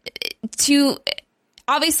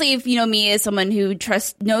obviously, if you know me as someone who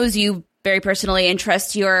knows you very personally and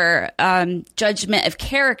trusts your judgment of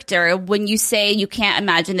character, when you say you can't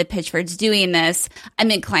imagine the Pitchfords doing this,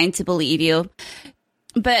 I'm inclined to believe you.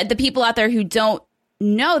 But the people out there who don't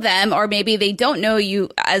know them, or maybe they don't know you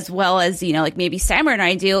as well as, like maybe Simon and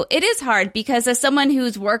I do, it is hard because as someone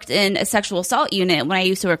who's worked in a sexual assault unit when I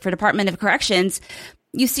used to work for Department of Corrections,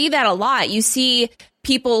 you see that a lot. You see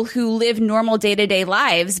people who live normal day-to-day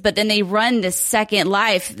lives, but then they run this second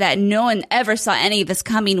life that no one ever saw any of this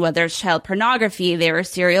coming, whether it's child pornography, they were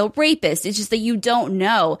serial rapists. It's just that you don't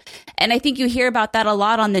know. And I think you hear about that a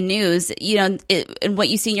lot on the news, and what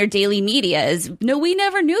you see in your daily media is, no, we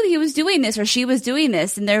never knew he was doing this or she was doing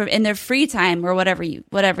this in their free time or whatever you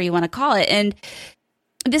want to call it. And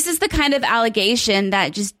this is the kind of allegation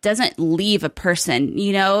that just doesn't leave a person,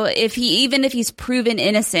 even if he's proven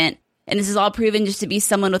innocent, and this is all proven just to be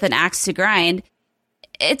someone with an axe to grind,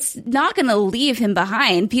 it's not going to leave him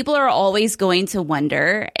behind. People are always going to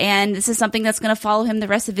wonder, and this is something that's going to follow him the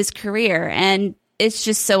rest of his career. And it's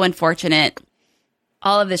just so unfortunate.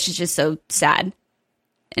 All of this is just so sad.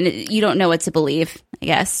 And you don't know what to believe, I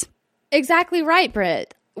guess. Exactly right,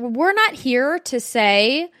 Britt. We're not here to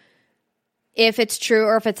say if it's true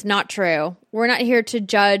or if it's not true. We're not here to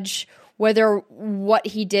judge whether what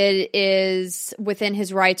he did is within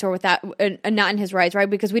his rights or without, not in his rights, right?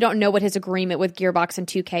 Because we don't know what his agreement with Gearbox and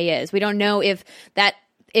 2K is. We don't know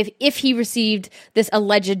if he received this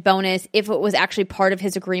alleged bonus, if it was actually part of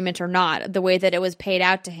his agreement or not, the way that it was paid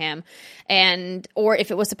out to him, or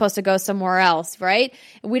if it was supposed to go somewhere else, right?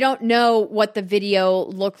 We don't know what the video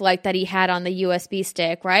looked like that he had on the USB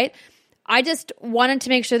stick, right? I just wanted to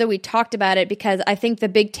make sure that we talked about it because I think the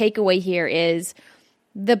big takeaway here is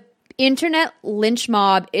the internet lynch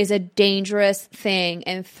mob is a dangerous thing,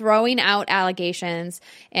 and throwing out allegations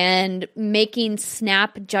and making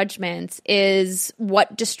snap judgments is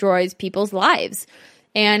what destroys people's lives.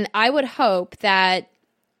 And I would hope that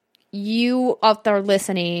you out there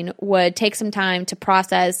listening would take some time to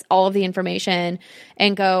process all of the information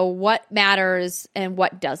and go, what matters and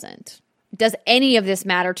what doesn't? Does any of this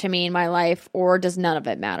matter to me in my life, or does none of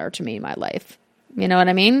it matter to me in my life? You know what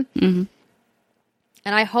I mean? Mm-hmm.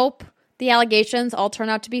 And I hope the allegations all turn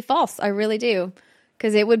out to be false. I really do.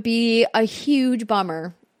 Because it would be a huge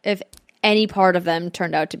bummer if any part of them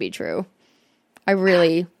turned out to be true. I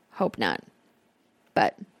really hope not.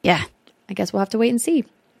 But yeah, I guess we'll have to wait and see.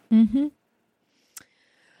 Mm-hmm.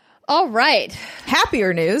 All right.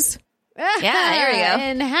 Happier news. Yeah, there we go.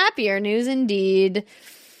 And happier news indeed.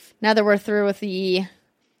 Now that we're through with the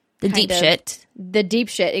deep shit. The deep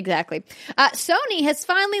shit, exactly. Sony has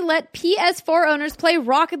finally let PS4 owners play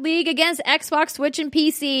Rocket League against Xbox, Switch, and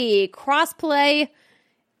PC. Crossplay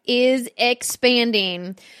is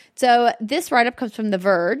expanding. So this write-up comes from The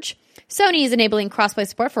Verge. Sony is enabling crossplay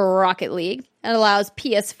support for Rocket League. and allows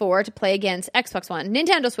PS4 to play against Xbox One,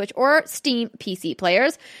 Nintendo Switch, or Steam PC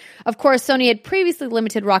players. Of course, Sony had previously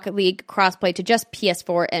limited Rocket League crossplay to just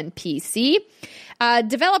PS4 and PC.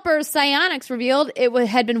 Developer Psyonix revealed it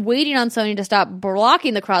had been waiting on Sony to stop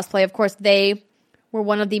blocking the crossplay. Of course, they were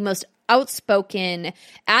one of the most outspoken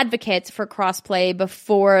advocates for crossplay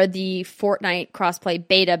before the Fortnite crossplay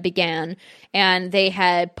beta began, and they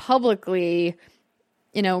had publicly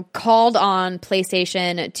called on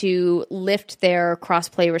PlayStation to lift their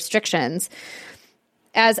crossplay restrictions.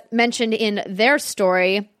 As mentioned in their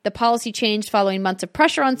story, the policy changed following months of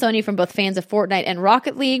pressure on Sony from both fans of Fortnite and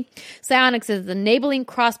Rocket League. Psyonix is enabling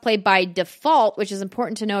crossplay by default, which is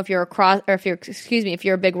important to know if you're if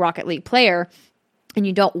you're a big Rocket League player and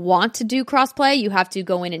you don't want to do crossplay, you have to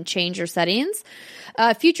go in and change your settings.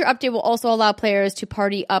 Future update will also allow players to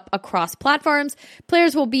party up across platforms.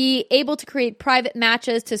 Players will be able to create private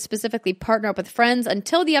matches to specifically partner up with friends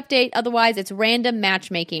until the update. Otherwise, it's random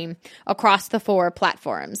matchmaking across the 4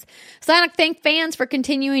 platforms. Psyonix thanked fans for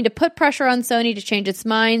continuing to put pressure on Sony to change its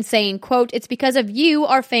mind, saying, quote, "It's because of you,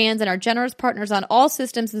 our fans, and our generous partners on all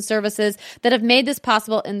systems and services that have made this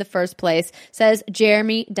possible in the first place," says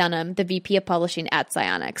Jeremy Dunham, the VP of Publishing at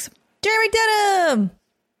Psyonix. Jeremy Dunham!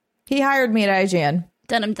 He hired me at IGN.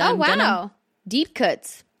 Dunham. Oh, wow. Dunham. Deep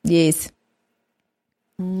cuts. Yes.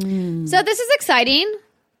 So this is exciting.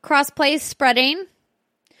 Crossplay is spreading.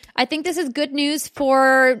 I think this is good news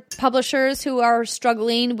for publishers who are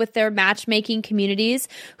struggling with their matchmaking communities,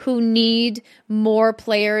 who need more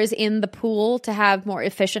players in the pool to have more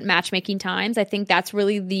efficient matchmaking times. I think that's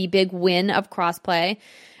really the big win of crossplay.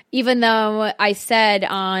 Even though I said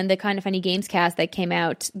on the Kind of Funny Games cast that came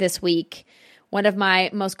out this week, one of my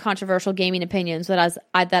most controversial gaming opinions that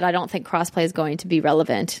I don't think crossplay is going to be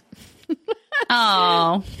relevant.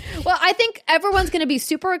 Oh. Well, I think everyone's going to be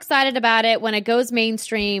super excited about it when it goes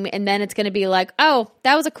mainstream, and then it's going to be like, oh,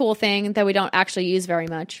 that was a cool thing that we don't actually use very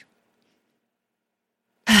much.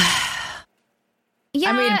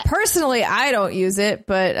 Yeah. I mean, personally, I don't use it,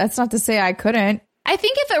 but that's not to say I couldn't. I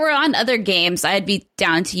think if it were on other games, I'd be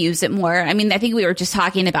down to use it more. I mean, I think we were just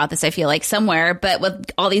talking about this, I feel like, somewhere. But with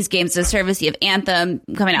all these games as a service, you have Anthem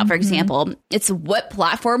coming out, for example. It's what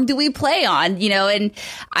platform do we play on? And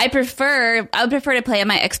I would prefer to play on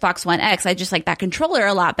my Xbox One X. I just like that controller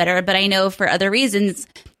a lot better. But I know for other reasons,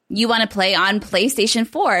 you want to play on PlayStation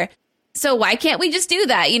 4. So why can't we just do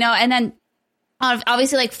that? And then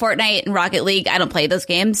obviously like Fortnite and Rocket League, I don't play those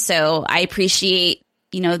games. So I appreciate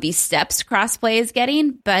these steps crossplay is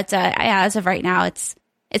getting, but as of right now, it's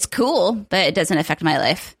cool, but it doesn't affect my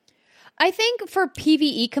life. I think for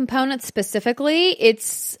PvE components specifically,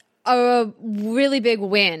 it's a really big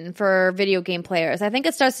win for video game players. I think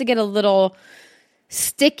it starts to get a little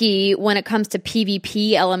sticky when it comes to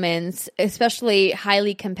PvP elements, especially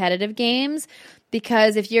highly competitive games.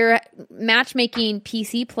 Because if you're matchmaking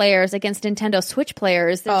PC players against Nintendo Switch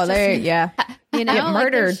players, get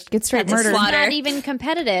murdered, get straight murdered. It's not even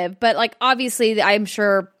competitive. But obviously, I'm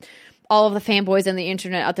sure all of the fanboys on the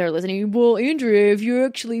internet out there listening, well, Andrea, if you're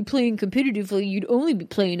actually playing competitively, you'd only be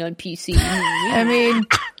playing on PC. I mean,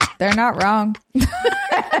 they're not wrong.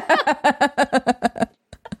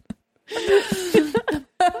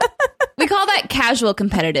 We call that casual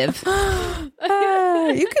competitive.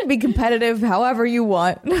 You can be competitive however you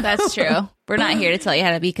want. That's true. We're not here to tell you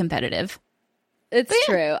how to be competitive. It's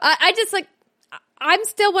true. I just I'm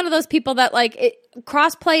still one of those people that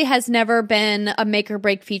crossplay has never been a make or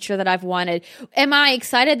break feature that I've wanted. Am I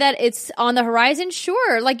excited that it's on the horizon?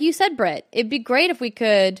 Sure. Like you said, Britt, it'd be great if we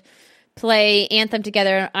could play Anthem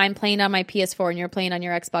together. I'm playing on my PS4 and you're playing on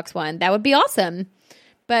your Xbox One. That would be awesome.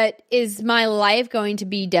 But is my life going to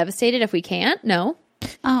be devastated if we can't? No.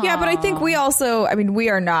 Aww. Yeah, but I think we also, we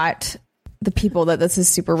are not the people that this is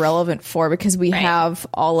super relevant for, because we have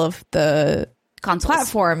all of the consoles,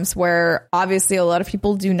 platforms where obviously a lot of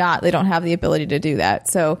people they don't have the ability to do that.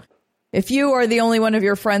 So if you are the only one of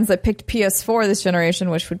your friends that picked PS4 this generation,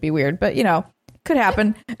 which would be weird, but could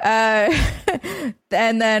happen. And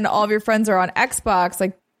then all of your friends are on Xbox,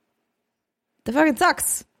 the fucking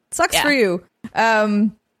sucks. It sucks for you.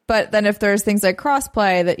 But then if there's things like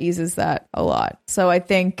crossplay, that eases that a lot. So I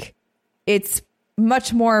think it's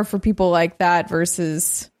much more for people like that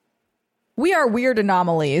versus we are weird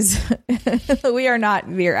anomalies. We are not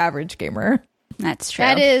your average gamer. That's true.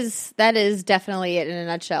 That is definitely it in a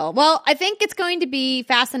nutshell. Well, I think it's going to be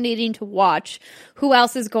fascinating to watch who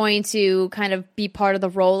else is going to kind of be part of the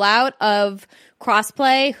rollout of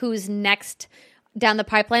crossplay, who's next down the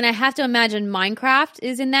pipeline. I have to imagine Minecraft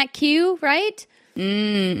is in that queue, right?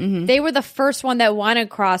 Mm-hmm. They were the first one that wanted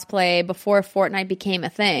crossplay before Fortnite became a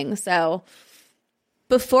thing. So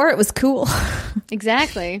Before it was cool.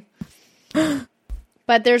 Exactly.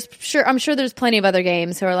 But I'm sure there's plenty of other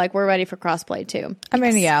games who are like, we're ready for crossplay too. I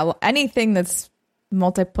mean, yeah, anything that's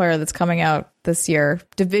multiplayer that's coming out this year.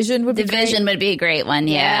 Division would be a great one.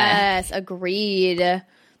 Yeah. Yes, agreed. That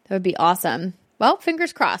would be awesome. Well,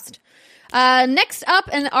 fingers crossed. Next up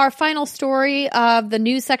in our final story of the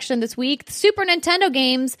news section this week, the Super Nintendo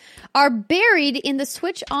games are buried in the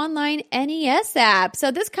Switch Online NES app.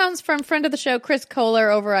 So this comes from friend of the show, Chris Kohler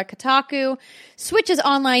over at Kotaku. Switch's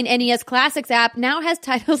Online NES Classics app now has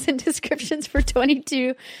titles and descriptions for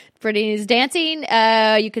 22 Pretty Dancing.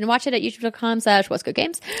 You can watch it at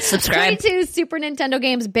youtube.com/WestCoastGames. Subscribe. 22 Super Nintendo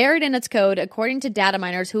games buried in its code, according to data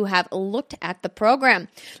miners who have looked at the program.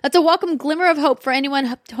 That's a welcome glimmer of hope for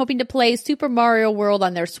anyone hoping to play Super Mario World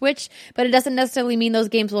on their Switch, but it doesn't necessarily mean those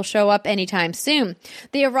games will show up anytime soon.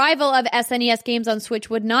 The arrival of SNES games on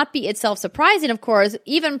Switch would not be itself surprising, of course.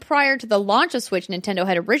 Even prior to the launch of Switch, Nintendo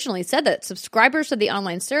had originally said that subscribers to the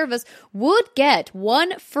online service would get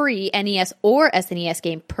one free NES or SNES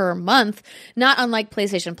game per month, not unlike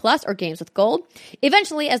PlayStation Plus or Games with Gold.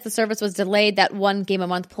 Eventually, as the service was delayed, that one game a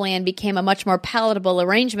month plan became a much more palatable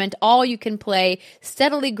arrangement, all you can play,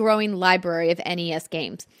 steadily growing library of NES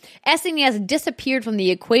games. SNES disappeared from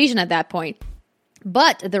the equation at that point.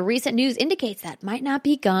 But the recent news indicates that might not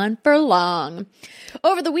be gone for long.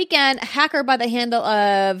 Over the weekend, a hacker by the handle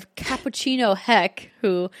of Cappuccino Heck,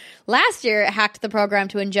 who last year hacked the program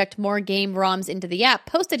to inject more game ROMs into the app,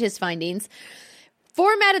 posted his findings.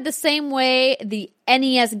 Formatted the same way, the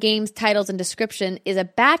NES games titles and description is a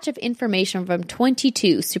batch of information from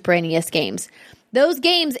 22 Super NES games. Those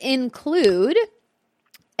games include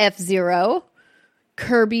F-Zero,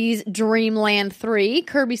 Kirby's Dream Land 3,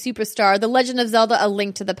 Kirby Superstar, The Legend of Zelda: A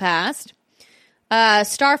Link to the Past,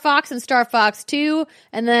 Star Fox and Star Fox 2,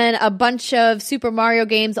 and then a bunch of Super Mario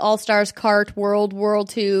games, All-Stars Kart, World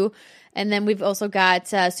 2, and then we've also got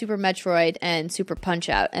Super Metroid and Super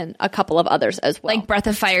Punch-Out and a couple of others as well. Like Breath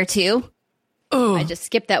of Fire 2? Oh. I just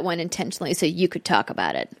skipped that one intentionally so you could talk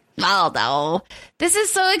about it. Oh, no. This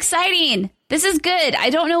is so exciting. This is good. I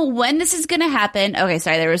don't know when this is going to happen. Okay,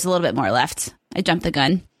 sorry, there was a little bit more left. I jumped the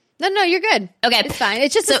gun. No, you're good. Okay. It's fine.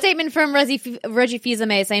 It's just a statement from Reggie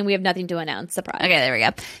Fils-Aimé saying we have nothing to announce. Surprise. Okay, there we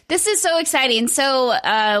go. This is so exciting. So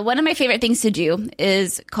one of my favorite things to do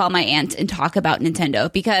is call my aunt and talk about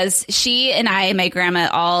Nintendo, because she and I and my grandma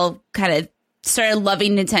all kind of started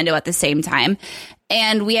loving Nintendo at the same time.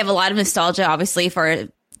 And we have a lot of nostalgia, obviously, for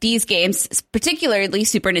these games, particularly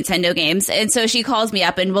Super Nintendo games. And so she calls me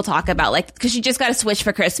up and we'll talk about, like, because she just got a Switch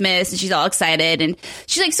for Christmas and she's all excited. And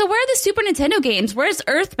she's like, so where are the Super Nintendo games? Where's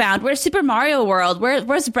Earthbound? Where's Super Mario World?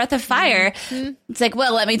 Where's Breath of Fire? Mm-hmm. It's like,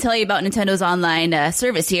 well, let me tell you about Nintendo's online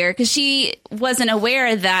service here, because she wasn't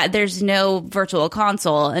aware that there's no virtual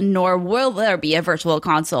console, and nor will there be a virtual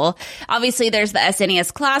console. Obviously, there's the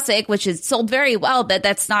SNES Classic, which is sold very well, but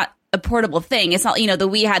that's not a portable thing. It's not, the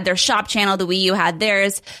Wii had their shop channel, the Wii U had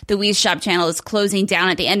theirs. The Wii's shop channel is closing down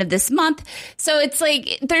at the end of this month. So it's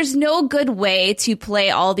like, there's no good way to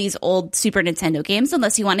play all these old Super Nintendo games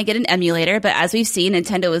unless you want to get an emulator. But as we've seen,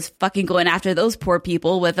 Nintendo is fucking going after those poor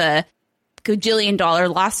people with a gajillion-dollar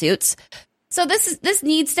lawsuits. So this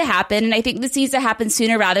needs to happen, and I think this needs to happen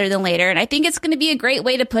sooner rather than later. And I think it's going to be a great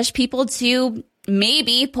way to push people to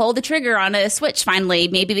maybe pull the trigger on a Switch finally.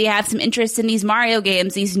 Maybe they have some interest in these Mario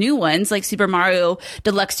games, these new ones like Super Mario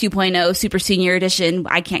Deluxe 2.0, Super Senior Edition.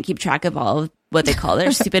 I can't keep track of all of what they call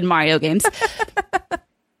their stupid Mario games.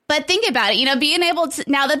 But think about it, being able to,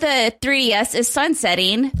 now that the 3DS is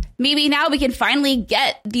sunsetting, maybe now we can finally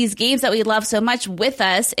get these games that we love so much with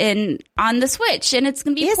us on the Switch, and it's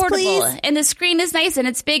going to be portable. Please. And the screen is nice and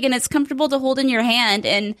it's big and it's comfortable to hold in your hand.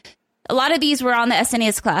 And a lot of these were on the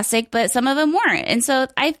SNES Classic, but some of them weren't. And so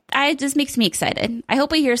I just makes me excited. I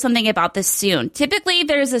hope we hear something about this soon. Typically,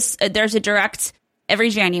 there's a direct every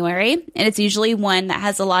January, and it's usually one that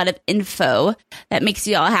has a lot of info that makes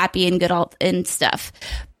you all happy and good and stuff.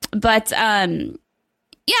 But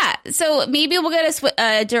yeah, so maybe we'll get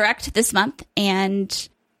a direct this month, and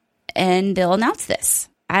they'll announce this.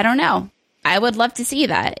 I don't know. I would love to see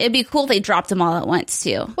that. It'd be cool if they dropped them all at once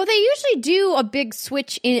too. Well, they usually do a big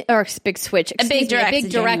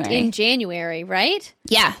direct in January, right?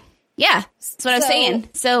 Yeah. That's what I was saying.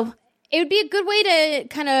 So it would be a good way to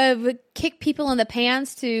kind of kick people in the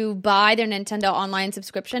pants to buy their Nintendo Online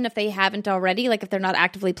subscription if they haven't already, like if they're not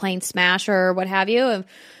actively playing Smash or what have you,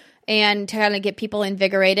 and to kind of get people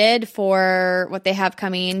invigorated for what they have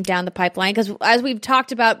coming down the pipeline. Because as we've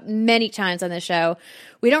talked about many times on the show,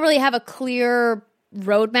 we don't really have a clear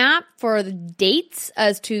roadmap for the dates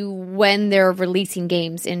as to when they're releasing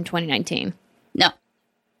games in 2019. No.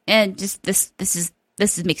 And just this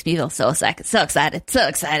This makes me feel so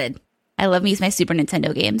excited. I love me my Super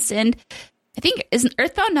Nintendo games. And I think, isn't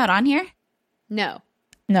Earthbound not on here? No.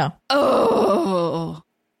 Oh.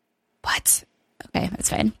 What? Okay, that's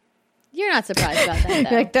fine. You're not surprised about that,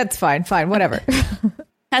 though. Like, that's fine, whatever.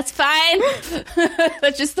 That's fine.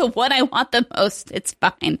 That's just the one I want the most. It's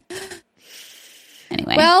fine.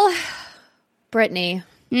 Anyway. Well, Brittany,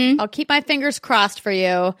 I'll keep my fingers crossed for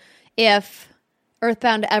you if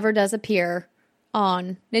Earthbound ever does appear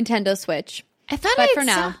on Nintendo Switch. But for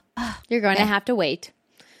now, you're going to have to wait.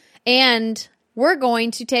 And we're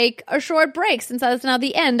going to take a short break since that's now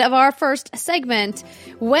the end of our first segment.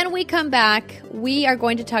 When we come back, we are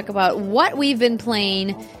going to talk about what we've been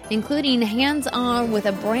playing, including hands-on with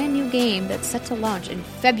a brand new game that's set to launch in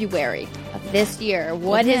February of this year.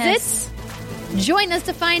 What is it? Join us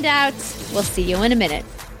to find out. We'll see you in a minute.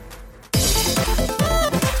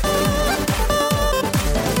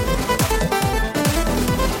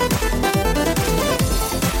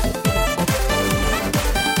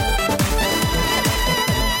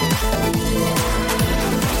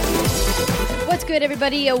 Good,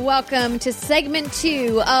 everybody. Welcome to segment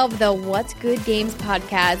 2 of the What's Good Games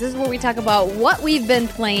podcast. This is where we talk about what we've been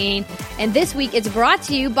playing, and this week it's brought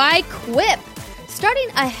to you by Quip. Starting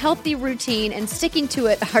a healthy routine and sticking to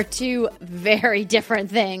it are two very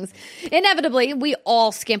different things. Inevitably, we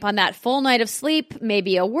all skimp on that full night of sleep,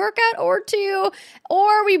 maybe a workout or two,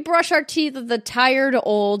 or we brush our teeth with a tired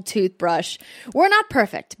old toothbrush. We're not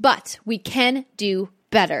perfect, but we can do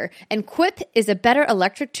better. And Quip is a better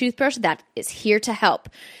electric toothbrush that is here to help.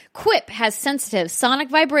 Quip has sensitive sonic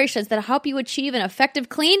vibrations that help you achieve an effective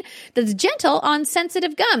clean that's gentle on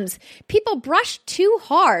sensitive gums. People brush too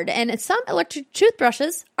hard, and some electric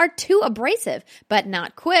toothbrushes are too abrasive, but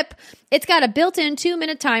not Quip. It's got a built-in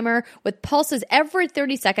 2-minute timer with pulses every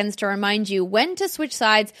 30 seconds to remind you when to switch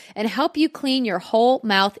sides and help you clean your whole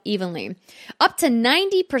mouth evenly. Up to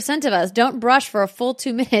 90% of us don't brush for a full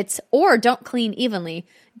 2 minutes or don't clean evenly.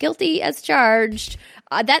 Guilty as charged.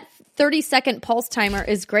 That 30-second pulse timer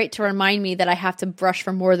is great to remind me that I have to brush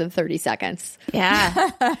for more than 30 seconds.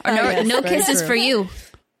 Yeah. Or no kisses for you.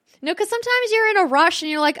 No, because sometimes you're in a rush and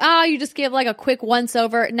you're like, you just give like a quick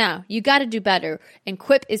once-over. No, you got to do better. And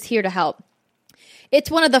Quip is here to help. It's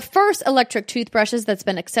one of the first electric toothbrushes that's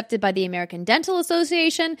been accepted by the American Dental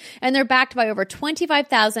Association, and they're backed by over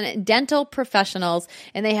 25,000 dental professionals,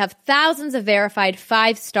 and they have thousands of verified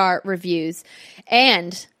 5-star reviews.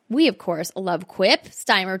 And we, of course, love Quip.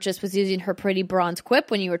 Steimer just was using her pretty bronze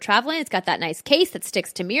Quip when you were traveling. It's got that nice case that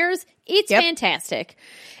sticks to mirrors. It's fantastic.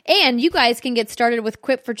 And you guys can get started with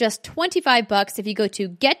Quip for just $25 if you go to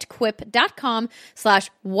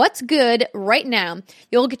getquip.com/whatsgood right now.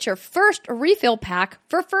 You'll get your first refill pack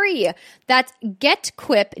for free. That's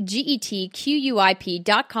getquip,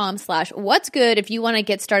 getquip.com/whatsgood if you want to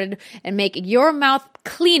get started and make your mouth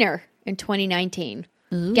cleaner in 2019.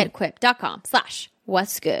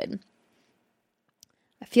 Getquip.com/what's good.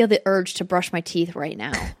 I feel the urge to brush my teeth right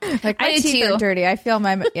now. Like my teeth are dirty. I feel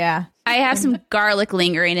I have some garlic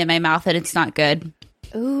lingering in my mouth and it's not good.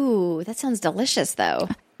 Ooh, that sounds delicious though.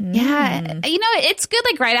 Yeah. You know, it's good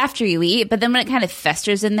like right after you eat, but then when it kind of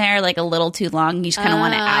festers in there like a little too long, you just kind of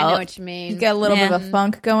want it out. I know what you mean. You get a little bit of a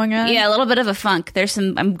funk going on. Yeah, a little bit of a funk.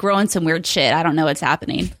 I'm growing some weird shit. I don't know what's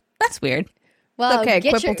happening. That's weird. Well, okay,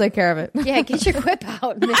 Quip will take care of it. Yeah, get your Quip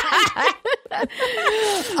out.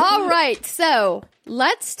 All right, so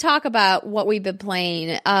let's talk about what we've been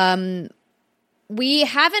playing. We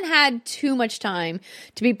haven't had too much time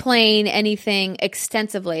to be playing anything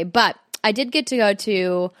extensively, but I did get to go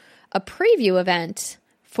to a preview event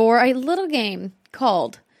for a little game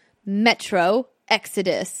called Metro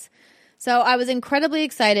Exodus. So I was incredibly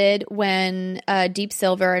excited when Deep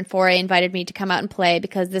Silver and 4A invited me to come out and play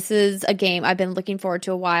because this is a game I've been looking forward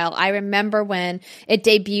to a while. I remember when it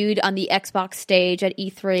debuted on the Xbox stage at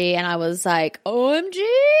E3 and I was like, OMG,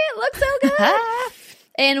 it looks so good.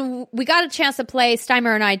 And we got a chance to play,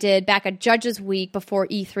 Steimer and I did, back at Judges Week before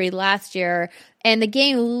E3 last year. And the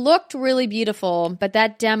game looked really beautiful, but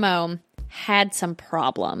that demo had some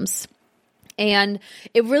problems. And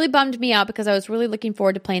it really bummed me out because I was really looking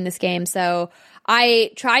forward to playing this game. So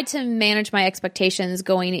I tried to manage my expectations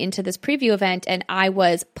going into this preview event, and I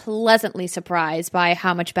was pleasantly surprised by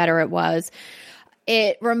how much better it was.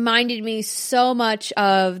 It reminded me so much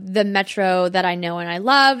of the Metro that I know and I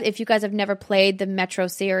love. If you guys have never played the Metro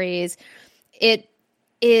series, it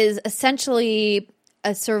is essentially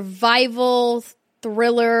a survival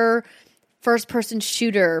thriller first-person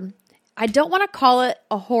shooter. I don't want to call it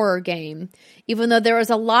a horror game, even though there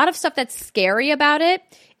is a lot of stuff that's scary about it.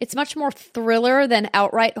 It's much more thriller than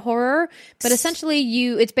outright horror, but essentially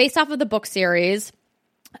it's based off of the book series.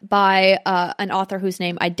 by an author whose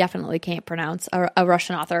name I definitely can't pronounce, a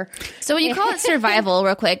Russian author. So when you call it survival,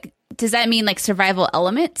 real quick, does that mean like survival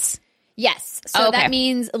elements? Yes. So that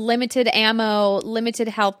means limited ammo, limited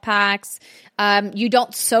health packs. You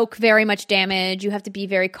don't soak very much damage. You have to be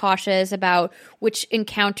very cautious about which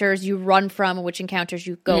encounters you run from and which encounters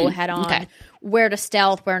you go head on, where to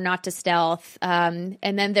stealth, where not to stealth. And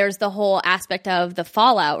then there's the whole aspect of the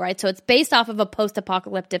fallout, right? So it's based off of a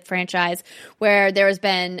post-apocalyptic franchise where there has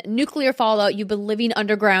been nuclear fallout. You've been living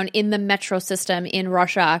underground in the metro system in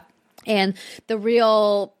Russia. And the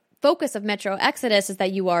real focus of Metro Exodus is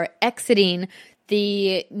that you are exiting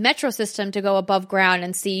the metro system to go above ground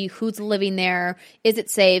and see who's living there. Is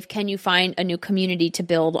it safe? Can you find a new community to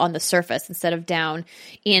build on the surface instead of down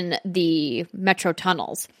in the metro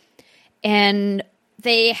tunnels? And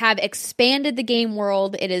they have expanded the game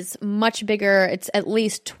world. It is much bigger. It's at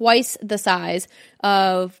least twice the size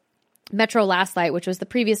of Metro Last Light, which was the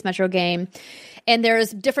previous Metro game. And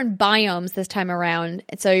there's different biomes this time around.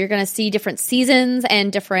 And so you're going to see different seasons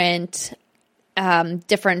and different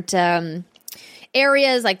areas.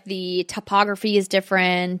 Like the topography is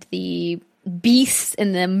different. The beasts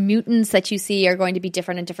and the mutants that you see are going to be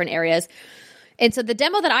different in different areas. And so the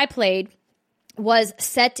demo that I played was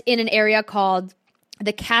set in an area called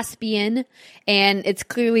the Caspian, and it's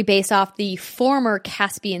clearly based off the former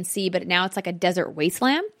Caspian Sea, but now it's like a desert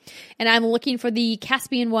wasteland. And I'm looking for the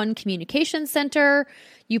Caspian One Communications Center.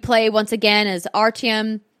 You play once again as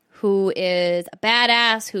Artyom, who is a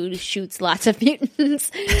badass who shoots lots of mutants.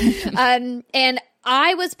 And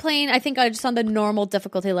I was playing, I think, just on the normal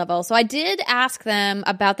difficulty level. So I did ask them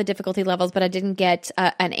about the difficulty levels, but I didn't get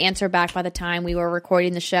an answer back by the time we were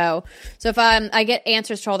recording the show. So if I get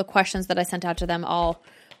answers to all the questions that I sent out to them, I'll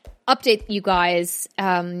update you guys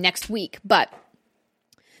next week. But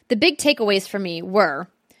the big takeaways for me were,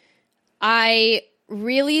 I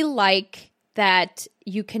really like that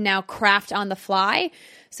you can now craft on the fly.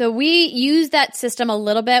 So we used that system a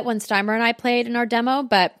little bit when Steimer and I played in our demo,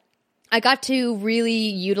 but I got to really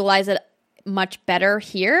utilize it much better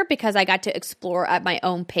here because I got to explore at my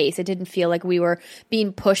own pace. It didn't feel like we were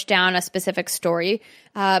being pushed down a specific story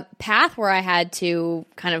path where I had to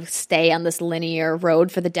kind of stay on this linear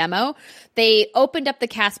road for the demo. They opened up the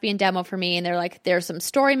Caspian demo for me, and they're like, there's some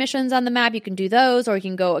story missions on the map. You can do those, or you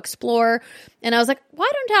can go explore. And I was like,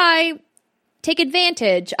 why don't I take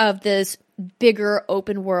advantage of this bigger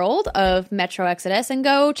open world of Metro Exodus and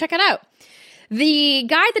go check it out? The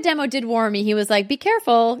guy at the demo did warn me. He was like, be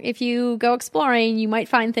careful. If you go exploring, you might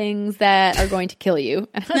find things that are going to kill you.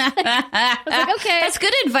 And I was like, okay. That's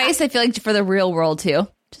good advice, I feel like, for the real world, too.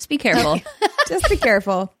 Just be careful. Just be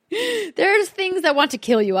careful. There's things that want to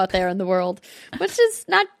kill you out there in the world, which is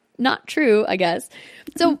not true, I guess.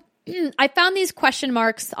 So I found these question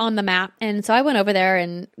marks on the map, and so I went over there,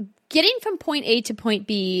 and getting from point A to point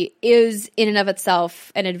B is in and of itself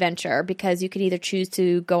an adventure because you could either choose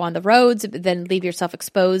to go on the roads, then leave yourself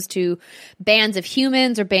exposed to bands of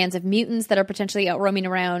humans or bands of mutants that are potentially out roaming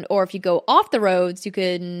around. Or if you go off the roads, you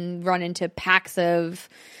can run into packs of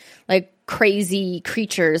like crazy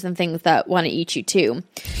creatures and things that want to eat you too.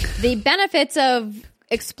 The benefits of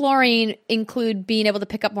exploring include being able to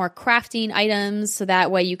pick up more crafting items so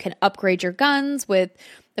that way you can upgrade your guns with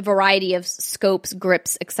a variety of scopes,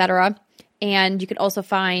 grips, etc. And you can also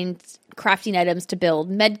find crafting items to build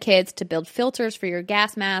med kits, to build filters for your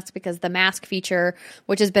gas mask, because the mask feature,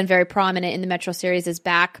 which has been very prominent in the Metro series, is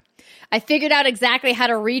back. I figured out exactly how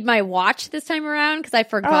to read my watch this time around because I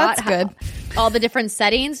forgot all the different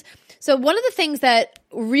settings. So one of the things that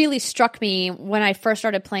really struck me when I first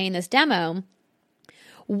started playing this demo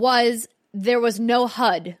was there was no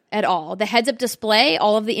HUD at all. The heads-up display,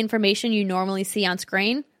 all of the information you normally see on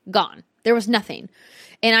screen, gone. There was nothing.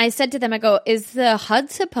 And I said to them, I go, is the HUD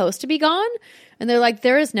supposed to be gone? And they're like,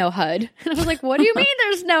 there is no HUD. And I was like, what do you mean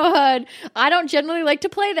there's no HUD? I don't generally like to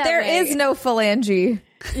play that way. There is no phalange.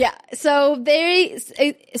 Yeah. So they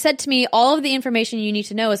said to me, all of the information you need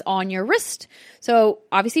to know is on your wrist. So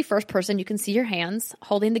obviously first person, you can see your hands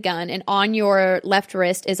holding the gun, and on your left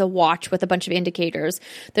wrist is a watch with a bunch of indicators.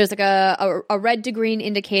 There's like a red to green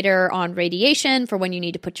indicator on radiation for when you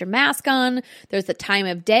need to put your mask on. There's the time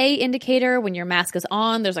of day indicator when your mask is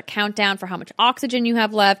on. There's a countdown for how much oxygen you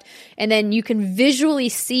have left. And then you can visually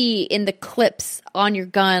see in the clips on your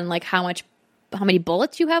gun like how many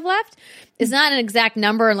bullets you have left. It's not an exact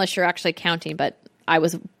number unless you're actually counting, but I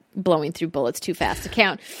was blowing through bullets too fast to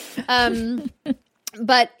count.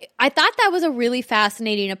 But I thought that was a really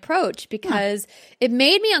fascinating approach because it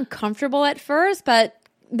made me uncomfortable at first, but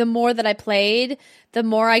the more that I played, the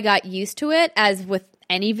more I got used to it, as with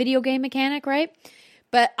any video game mechanic, right?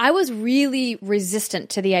 But I was really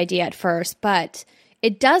resistant to the idea at first, but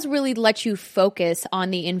it does really let you focus on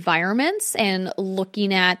the environments and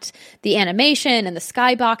looking at the animation and the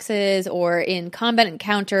skyboxes, or in combat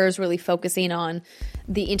encounters, really focusing on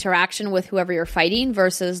the interaction with whoever you're fighting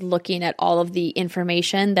versus looking at all of the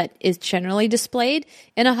information that is generally displayed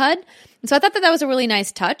in a HUD. And so I thought that was a really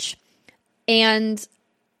nice touch. And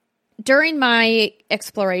during my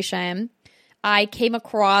exploration, I came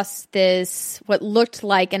across this, what looked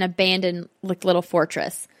like an abandoned little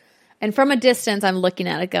fortress. And from a distance, I'm looking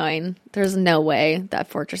at it going, there's no way that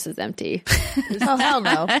fortress is empty. Oh, hell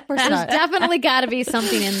no. Of course not. There's definitely got to be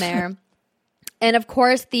something in there. And of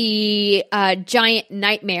course, the giant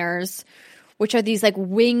nightmares, which are these like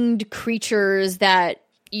winged creatures that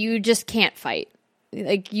you just can't fight.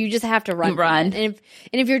 Like, you just have to run. And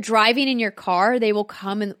if you're driving in your car, they will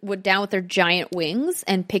come and down with their giant wings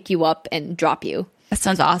and pick you up and drop you. That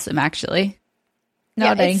sounds awesome, actually. No,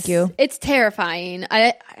 yeah, thank you. It's terrifying.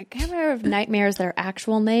 I can't remember if nightmare is their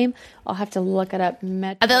actual name. I'll have to look it up.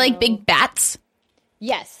 Are they like big bats?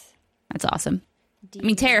 Yes. That's awesome. Demon. I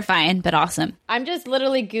mean, terrifying, but awesome. I'm just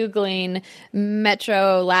literally Googling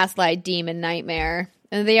Metro Last Light Demon Nightmare.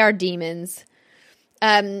 And they are demons.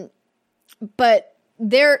 But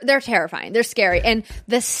they're terrifying. They're scary. And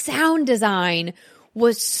the sound design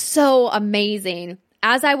was so amazing.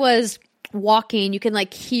 As I was walking, you can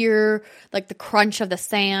like hear like the crunch of the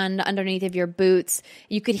sand underneath of your boots.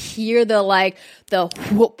 You could hear the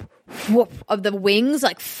whoop whoop of the wings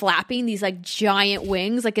like flapping, these like giant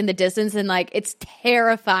wings like in the distance, and like it's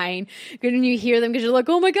terrifying when you hear them because you're like,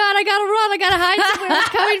 oh my god, I gotta run, I gotta hide somewhere, it's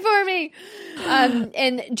coming for me.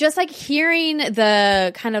 And just like hearing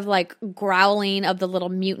the kind of like growling of the little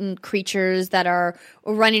mutant creatures that are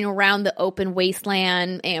running around the open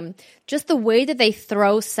wasteland, and just the way that they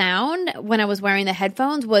throw sound when I was wearing the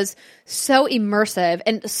headphones was so immersive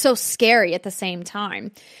and so scary at the same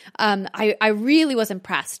time. I really was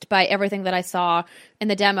impressed by everything that I saw in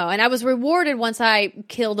the demo. And I was rewarded once I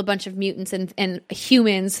killed a bunch of mutants and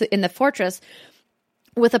humans in the fortress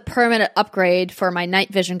with a permanent upgrade for my night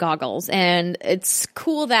vision goggles. And it's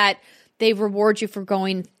cool that they reward you for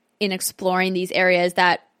going and exploring these areas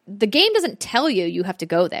that the game doesn't tell you you have to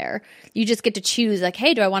go there. You just get to choose, like,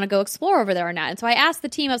 hey, do I want to go explore over there or not? And so I asked the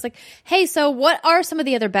team, I was like, hey, so what are some of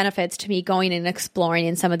the other benefits to me going and exploring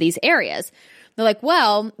in some of these areas? They're like,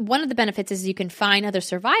 well, one of the benefits is you can find other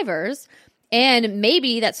survivors, and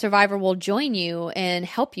maybe that survivor will join you and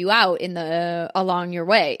help you out along your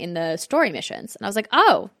way in the story missions. And I was like,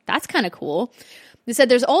 oh, that's kind of cool. They said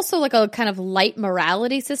there's also like a kind of light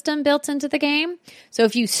morality system built into the game. So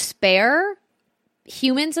if you spare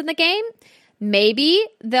humans in the game, maybe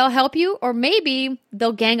they'll help you, or maybe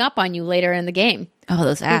they'll gang up on you later in the game. Oh,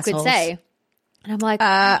 those assholes. Who could say? And I'm like,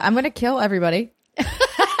 I'm going to kill everybody.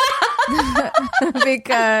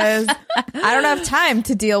 Because I don't have time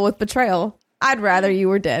to deal with betrayal. I'd rather you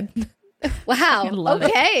were dead. Wow.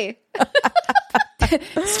 Okay.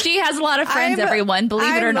 She has a lot of friends, everyone,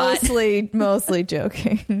 believe it or not. Mostly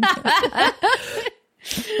joking.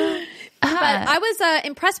 But I was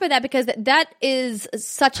impressed by that because that is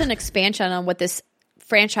such an expansion on what this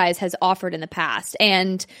franchise has offered in the past.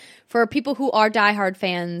 And for people who are diehard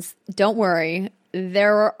fans, don't worry.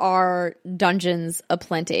 There are dungeons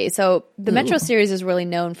aplenty. So the Metro series is really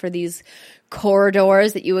known for these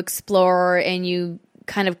corridors that you explore and you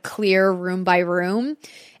kind of clear room by room,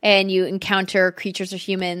 and you encounter creatures or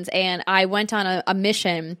humans. And I went on a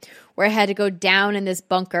mission where I had to go down in this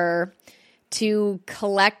bunker to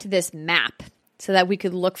collect this map so that we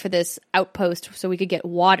could look for this outpost so we could get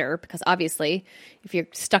water, because obviously if you're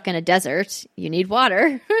stuck in a desert, you need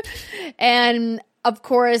water. And of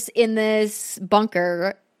course, in this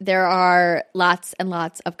bunker, there are lots and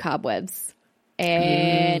lots of cobwebs.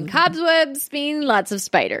 And cobwebs mean lots of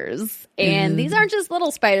spiders. And these aren't just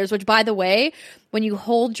little spiders, which, by the way, when you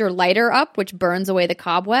hold your lighter up, which burns away the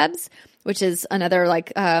cobwebs, which is another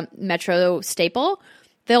like Metro staple,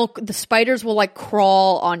 the spiders will like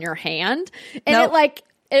crawl on your hand. And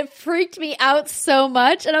it freaked me out so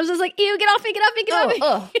much. And I was just like, ew, get off me, get off me, get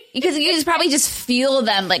off me. Because you just probably just feel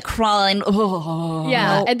them like crawling. Oh.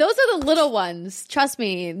 Yeah. And those are the little ones. Trust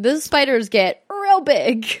me, those spiders get real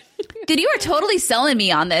big. Dude, you were totally selling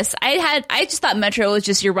me on this. I just thought Metro was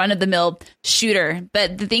just your run-of-the-mill shooter.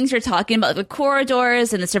 But the things you're talking about, the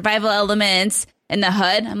corridors and the survival elements and the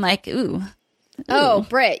HUD, I'm like, ooh. Oh,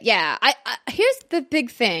 Britt, yeah. I here's the big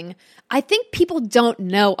thing. I think people don't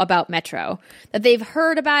know about Metro, that they've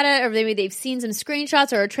heard about it, or maybe they've seen some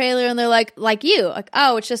screenshots or a trailer and they're like you, like,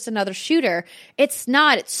 oh, it's just another shooter. It's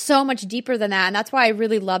not. It's so much deeper than that. And that's why I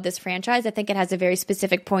really love this franchise. I think it has a very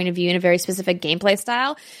specific point of view and a very specific gameplay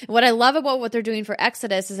style. And what I love about what they're doing for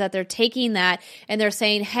Exodus is that they're taking that and they're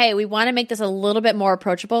saying, hey, we want to make this a little bit more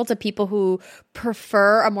approachable to people who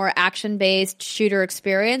prefer a more action-based shooter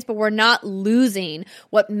experience, but we're not losing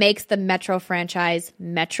what makes the Metro franchise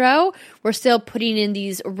Metro. We're still putting in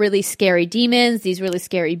these really scary demons, these really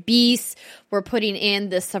scary beasts. We're putting in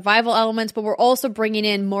the survival elements, but we're also bringing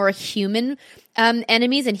in more human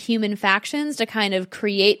enemies and human factions to kind of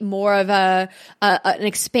create more of an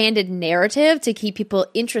expanded narrative to keep people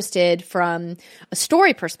interested from a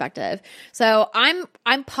story perspective. So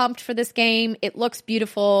I'm pumped for this game. It looks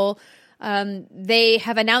beautiful. They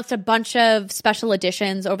have announced a bunch of special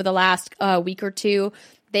editions over the last week or two.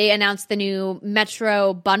 They announced the new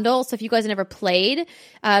Metro bundle. So if you guys have never played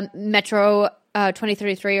Metro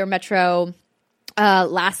 2033 or Metro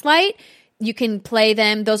Last Light, you can play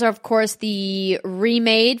them. Those are, of course, the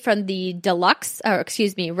remade from the deluxe, or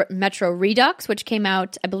excuse me, Metro Redux, which came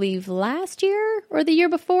out, I believe, last year or the year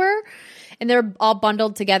before. And they're all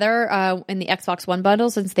bundled together in the Xbox One bundle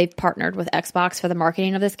since they've partnered with Xbox for the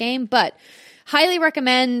marketing of this game. But highly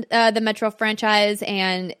recommend the Metro franchise,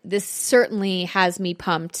 and this certainly has me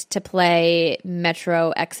pumped to play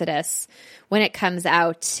Metro Exodus when it comes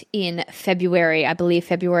out in February. I believe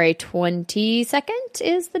February 22nd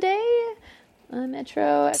is the day.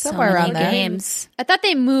 Metro, somewhere around there. Games. I thought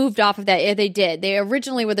they moved off of that. Yeah, they did. They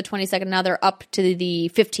originally were the 22nd. Now they're up to the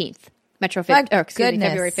 15th.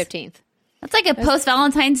 February 15th. That's like a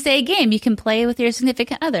post-Valentine's Day game you can play with your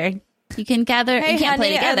significant other. You can gather. Hey, you can't honey,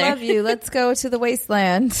 play together. I love you. Let's go to the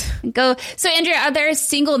wasteland. Go. So, Andrea, are there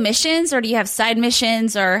single missions, or do you have side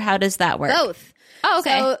missions, or how does that work? Both. Oh,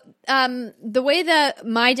 okay. So, the way that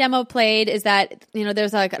my demo played is that,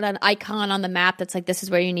 there's like an icon on the map that's like, this is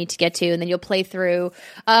where you need to get to. And then you'll play through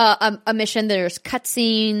a mission. There's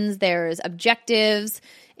cutscenes, there's objectives,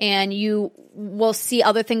 and you will see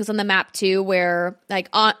other things on the map too, where like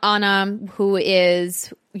Anna, who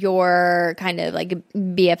is your kind of like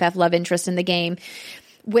BFF love interest in the game,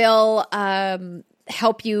 will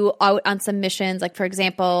help you out on some missions. Like, for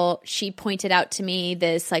example, she pointed out to me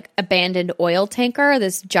this like abandoned oil tanker,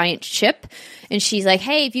 this giant ship. And she's like,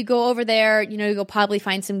 hey, if you go over there, you'll probably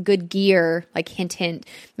find some good gear, like hint, hint.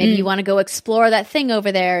 Maybe you want to go explore that thing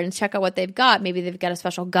over there and check out what they've got. Maybe they've got a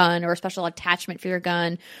special gun or a special attachment for your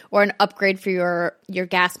gun or an upgrade for your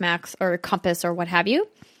gas max or compass or what have you.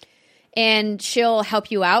 And she'll help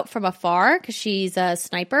you out from afar because she's a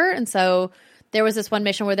sniper. And so there was this one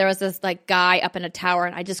mission where there was this like guy up in a tower,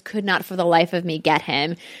 and I just could not for the life of me get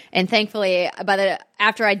him. And thankfully,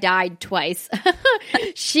 after I died twice,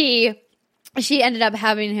 she ended up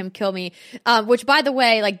having him kill me. Which, by the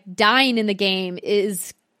way, like dying in the game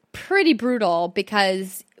is pretty brutal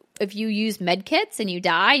because if you use med kits and you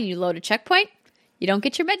die and you load a checkpoint, you don't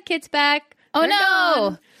get your med kits back. Oh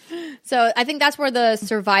no! So I think that's where the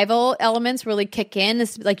survival elements really kick in.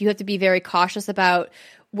 It's like you have to be very cautious about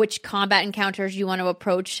which combat encounters you want to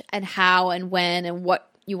approach and how and when and what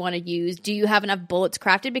you want to use. Do you have enough bullets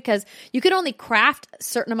crafted? Because you can only craft a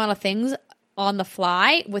certain amount of things on the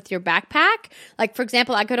fly with your backpack. Like, for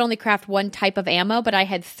example, I could only craft one type of ammo, but I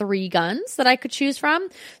had 3 guns that I could choose from.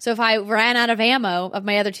 So if I ran out of ammo of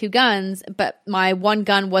my other 2 guns, but my one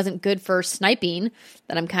gun wasn't good for sniping,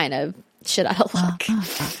 then I'm kind of shit out of luck.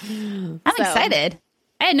 I'm excited.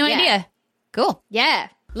 I had no idea. Cool. Yeah.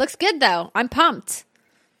 Looks good, though. I'm pumped.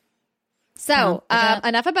 So,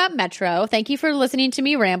 enough about Metro. Thank you for listening to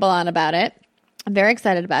me ramble on about it. I'm very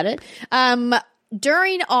excited about it.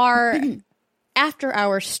 During our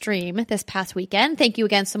after-hour stream this past weekend, thank you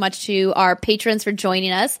again so much to our patrons for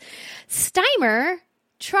joining us. Steimer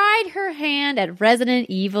tried her hand at Resident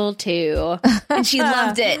Evil 2. And she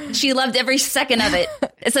loved it. She loved every second of it.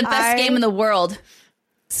 It's the best game in the world.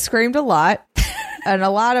 Screamed a lot. And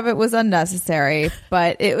a lot of it was unnecessary,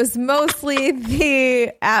 but it was mostly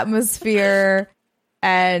the atmosphere.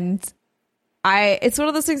 And it's one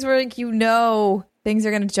of those things where like, things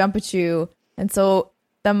are going to jump at you. And so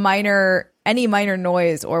any minor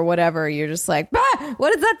noise or whatever, you're just like,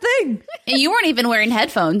 what is that thing? And you weren't even wearing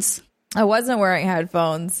headphones. I wasn't wearing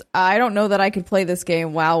headphones. I don't know that I could play this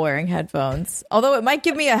game while wearing headphones. Although it might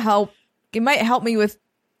give me it might help me with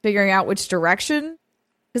figuring out which direction.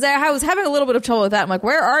 Because I was having a little bit of trouble with that. I'm like,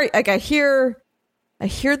 where are you? Like, I hear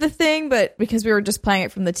the thing, but because we were just playing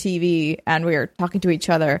it from the TV and we were talking to each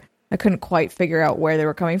other, I couldn't quite figure out where they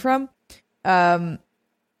were coming from.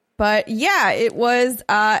 But yeah, it was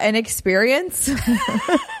an experience.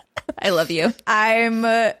 I love you. I'm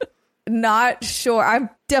not sure. I'm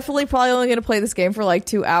definitely probably only going to play this game for like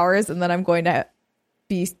 2 hours, and then I'm going to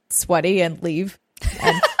be sweaty and leave.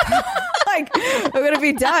 And like, I'm going to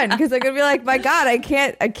be done because I'm going to be like, my God, I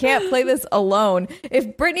can't play this alone.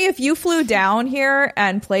 Brittany, if you flew down here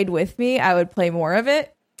and played with me, I would play more of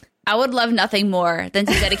it. I would love nothing more than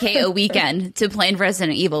to dedicate a weekend to playing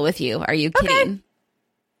Resident Evil with you. Are you kidding? Okay.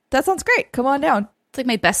 That sounds great. Come on down. It's like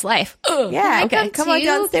my best life. Yeah, okay. Come on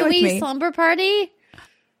down, stay with me. Slumber party?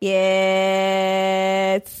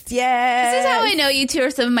 Yes. This is how I know you two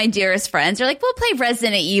are some of my dearest friends. You're like, we'll play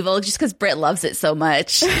Resident Evil just because Britt loves it so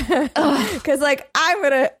much. Because like I'm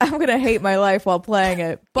gonna hate my life while playing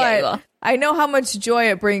it, but I know how much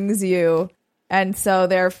joy it brings you. And so,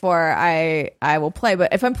 therefore, I will play.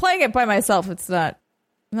 But if I'm playing it by myself, I'm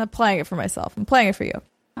not playing it for myself. I'm playing it for you.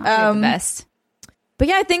 You're the best. But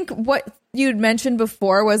yeah, I think what you'd mentioned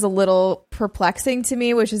before was a little perplexing to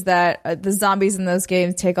me, which is that the zombies in those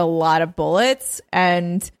games take a lot of bullets.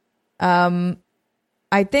 And I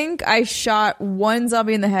think I shot one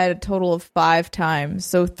zombie in the head a total of 5 times.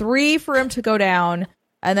 So 3 for him to go down,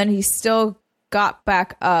 and then he still got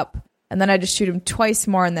back up. And then I just shoot him twice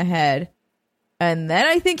more in the head. And then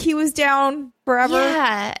I think he was down forever.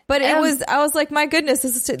 Yeah. But I was like, my goodness,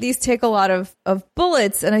 these take a lot of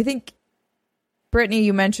bullets. And I think, Brittany,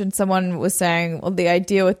 you mentioned someone was saying, well, the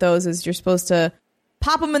idea with those is you're supposed to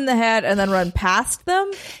pop them in the head and then run past them.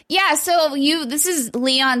 Yeah, so this is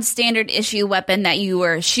Leon's standard issue weapon that you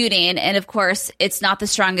were shooting. And of course, it's not the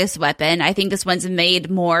strongest weapon. I think this one's made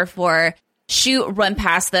more for shoot, run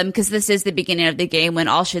past them, because this is the beginning of the game when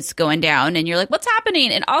all shit's going down and you're like, what's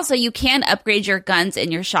happening? And also you can upgrade your guns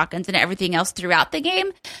and your shotguns and everything else throughout the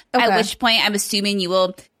game, at which point I'm assuming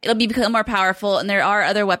it'll become more powerful, and there are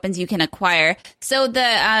other weapons you can acquire. So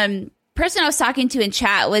the person I was talking to in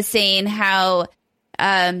chat was saying how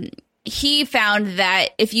he found that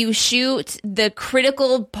if you shoot the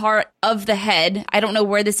critical part of the head, I don't know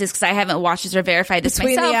where this is because I haven't watched this or verified this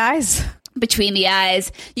myself. Between the eyes. Between the eyes,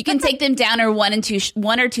 you can take them down or one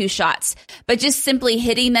or two shots, but just simply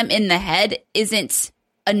hitting them in the head isn't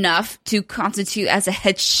enough to constitute as a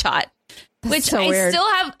headshot. Which so weird.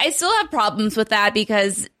 I still have problems with that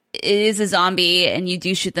because it is a zombie and you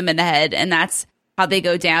do shoot them in the head, and that's how they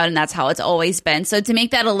go down, and that's how it's always been. So to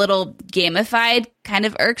make that a little gamified kind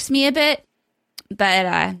of irks me a bit. But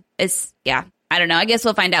I don't know. I guess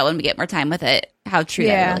we'll find out when we get more time with it how true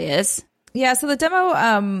that really is. Yeah. So the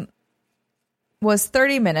demo was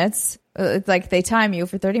 30 minutes. It's like they time you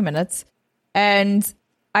for 30 minutes. And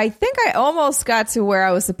I think I almost got to where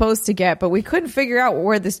I was supposed to get, but we couldn't figure out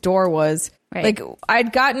where this door was. Right. Like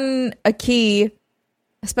I'd gotten a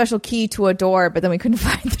special key to a door, but then we couldn't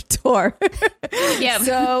find the door. Yeah.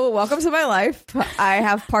 So welcome to my life. I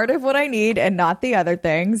have part of what I need and not the other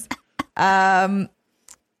things.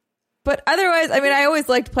 But otherwise, I mean, I always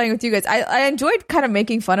liked playing with you guys. I enjoyed kind of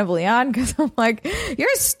making fun of Leon because I'm like,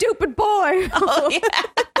 you're a stupid boy. Oh, yeah.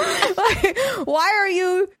 Like, why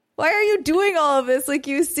are you doing all of this? Like,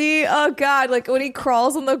 you see, oh God, like when he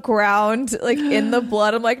crawls on the ground, like in the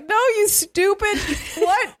blood, I'm like, no, you stupid.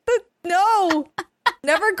 What? No.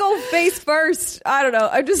 Never go face first. I don't know.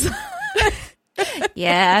 I'm just.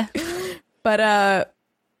 Yeah. But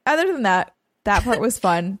other than that part was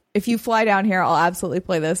fun. If you fly down here, I'll absolutely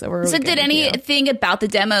play this. So did anything about the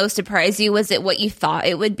demo surprise you? Was it what you thought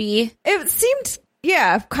it would be? It seemed,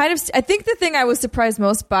 kind of. I think the thing I was surprised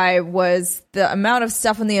most by was the amount of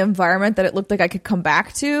stuff in the environment that it looked like I could come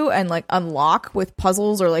back to and like unlock with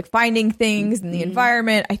puzzles or like finding things in the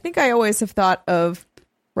environment. I think I always have thought of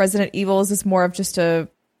Resident Evil as more of just a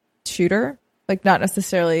shooter, like not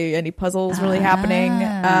necessarily any puzzles really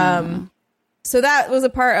happening. So that was a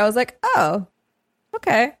part I was like, oh,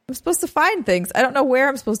 okay, I'm supposed to find things. I don't know where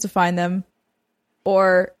I'm supposed to find them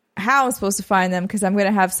or how I'm supposed to find them because I'm going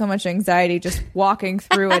to have so much anxiety just walking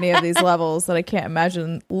through any of these levels that I can't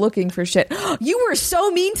imagine looking for shit. You were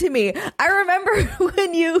so mean to me. I remember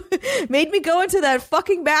when you made me go into that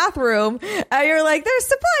fucking bathroom and you're like, there's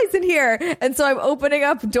supplies in here. And so I'm opening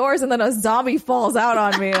up doors and then a zombie falls out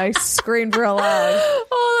on me and I screamed real loud.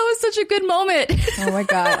 Oh, that was such a good moment. Oh my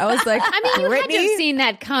God. I was like, I mean, you Brittany? had to have seen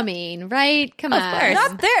that coming, right? Come on. Of course.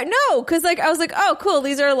 Not there. No, because like I was like, oh, cool.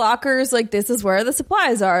 These are lockers. Like this is where the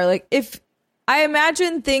supplies are. Like if I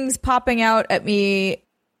imagine things popping out at me,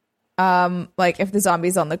 like if the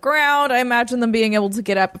zombie's on the ground, I imagine them being able to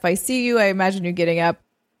get up. If I see you, I imagine you getting up.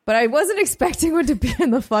 But I wasn't expecting one to be in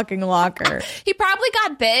the fucking locker. He probably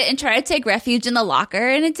got bit and tried to take refuge in the locker,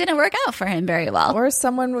 and it didn't work out for him very well. Or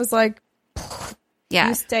someone was like,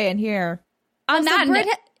 you stay in here.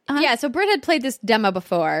 So Britt had played this demo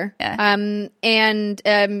before. Yeah. And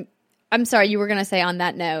I'm sorry, you were going to say on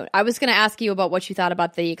that note. I was going to ask you about what you thought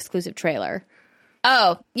about the exclusive trailer.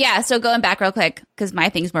 Oh, yeah. So going back real quick, because my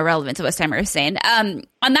thing's more relevant to what Steimer was saying. On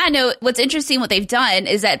that note, what's interesting, what they've done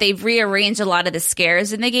is that they've rearranged a lot of the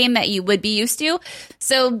scares in the game that you would be used to.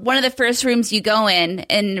 So one of the first rooms you go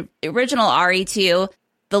in original RE2,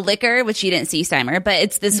 the liquor, which you didn't see, Steimer, but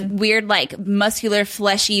it's this weird, like, muscular,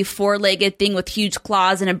 fleshy, four-legged thing with huge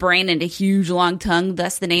claws and a brain and a huge long tongue.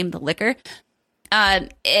 That's the name, the liquor.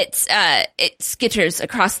 It skitters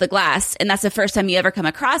across the glass, and that's the first time you ever come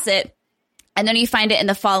across it. And then you find it in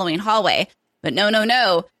the following hallway. But no,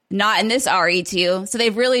 not in this RE2. So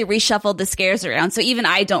they've really reshuffled the scares around. So even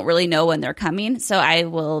I don't really know when they're coming. So I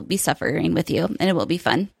will be suffering with you, and it will be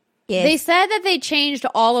fun. Yeah. They said that they changed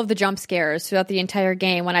all of the jump scares throughout the entire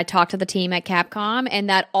game when I talked to the team at Capcom, and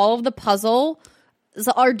that all of the puzzles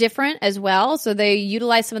are different as well. So they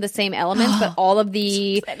utilize some of the same elements, but all of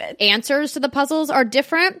the answers to the puzzles are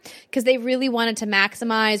different because they really wanted to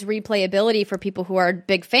maximize replayability for people who are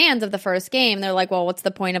big fans of the first game. They're like, well, what's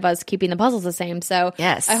the point of us keeping the puzzles the same? So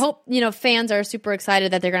yes. I hope, fans are super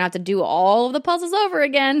excited that they're going to have to do all of the puzzles over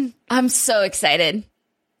again. I'm so excited.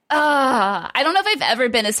 I don't know if I've ever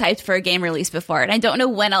been as hyped for a game release before, and I don't know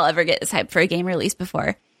when I'll ever get as hyped for a game release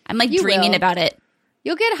before. I'm like dreaming about it.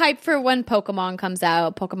 You'll get hyped for when Pokemon comes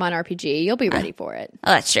out, Pokemon RPG. You'll be ready for it.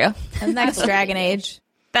 Oh, that's true. And next Dragon Age.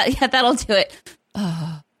 That'll do it.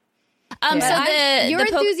 Oh. So your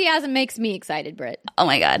enthusiasm makes me excited, Britt. Oh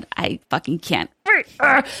my God. I fucking can't.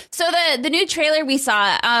 So the new trailer we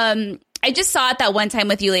saw, I just saw it that one time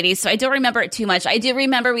with you ladies, so I don't remember it too much. I do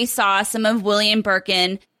remember we saw some of William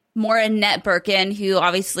Birkin, more Annette Birkin, who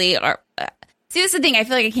obviously are... see, this is the thing. I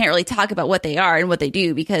feel like I can't really talk about what they are and what they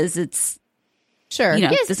do because it's... Sure.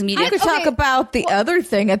 Yes, this media. I could talk about the other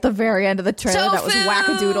thing at the very end of the trailer that was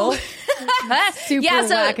wackadoodle. Super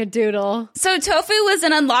wackadoodle. So Tofu was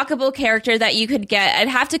an unlockable character that you could get. I'd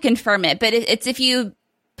have to confirm it, but it's if you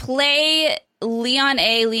play Leon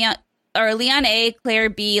A, Claire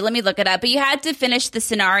B. Let me look it up. But you had to finish the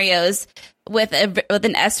scenarios with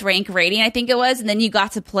an S rank rating, I think it was, and then you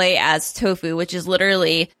got to play as Tofu, which is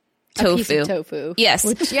literally tofu. A piece of tofu. Yes.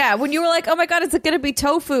 Which, when you were like, oh my God, is it going to be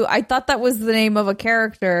Tofu? I thought that was the name of a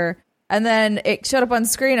character. And then it showed up on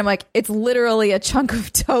screen. I'm like, it's literally a chunk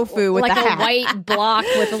of tofu with like a hat. White block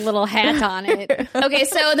with a little hat on it. Okay,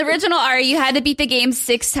 so in the original RE, you had to beat the game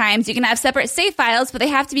 6 times. You can have separate save files, but they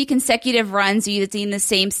have to be consecutive runs using the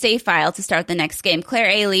same save file to start the next game. Claire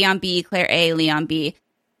A, Leon B, Claire A, Leon B.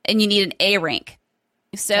 And you need an A rank.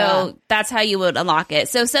 So that's how you would unlock it.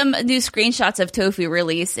 So some new screenshots of Tofu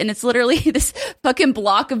release, and it's literally this fucking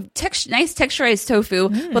block of nice texturized tofu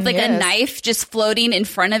with like a knife just floating in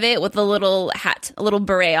front of it with a little hat, a little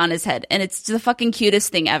beret on his head. And it's the fucking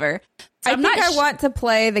cutest thing ever. So I want to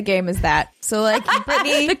play the game as that. So like,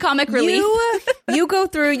 Brittany, the comic relief. You go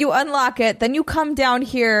through, you unlock it, then you come down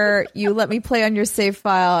here, you let me play on your save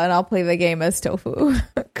file, and I'll play the game as Tofu.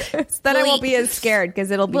 Then I won't be as scared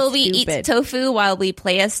because it'll be Will stupid. We eat tofu while we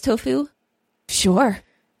play as Tofu? Sure.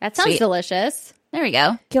 That sounds delicious. There we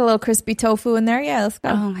go. Get a little crispy tofu in there. Yeah, let's go.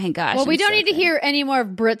 Oh my gosh. Well, we don't need to hear any more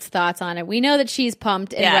of Britt's thoughts on it. We know that she's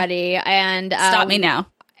pumped and ready. And stop me now.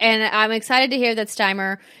 And I'm excited to hear that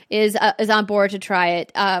Steimer is on board to try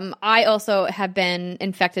it. I also have been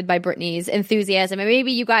infected by Brittany's enthusiasm, and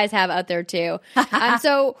maybe you guys have out there too.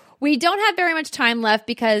 So we don't have very much time left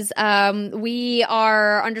because we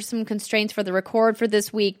are under some constraints for the record for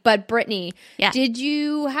this week. But Brittany, did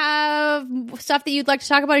you have stuff that you'd like to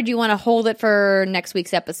talk about, or do you want to hold it for next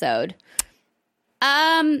week's episode?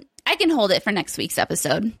 I can hold it for next week's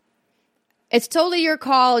episode. It's totally your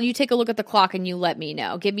call. You take a look at the clock and you let me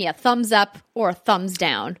know. Give me a thumbs up or a thumbs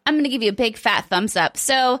down. I'm going to give you a big fat thumbs up.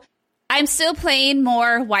 So I'm still playing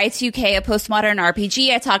more Y2K, a postmodern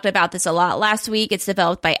RPG. I talked about this a lot last week. It's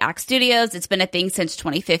developed by Axe Studios. It's been a thing since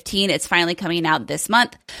 2015. It's finally coming out this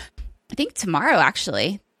month. I think tomorrow,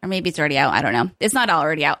 actually. Or maybe it's already out. I don't know. It's not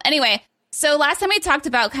already out. Anyway, so last time I talked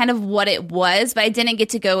about kind of what it was, but I didn't get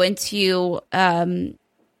to go into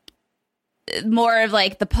more of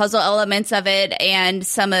like the puzzle elements of it and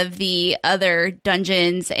some of the other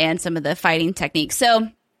dungeons and some of the fighting techniques. So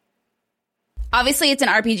obviously it's an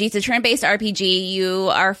RPG. It's a turn-based RPG. You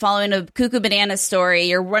are following a Cuckoo Banana story.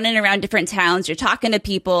 You're running around different towns. You're talking to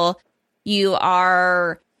people. You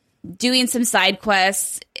are doing some side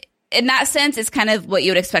quests. In that sense, it's kind of what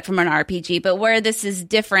you would expect from an RPG. But where this is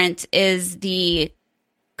different is the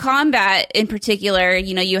combat in particular.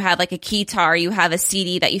 You know, you have like a keytar, you have a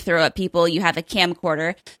CD that you throw at people, you have a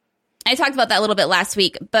camcorder. I talked about that a little bit last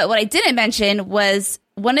week, but what I didn't mention was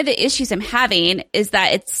one of the issues I'm having is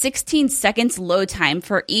that it's 16 seconds load time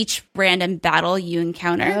for each random battle you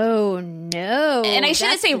encounter. Oh, no. And I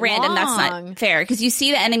shouldn't say random. That's not fair because you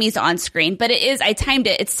see the enemies on screen, but it is, I timed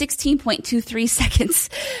it. It's 16.23 seconds.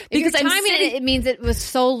 Because I'm timing it means it was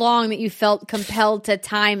so long that you felt compelled to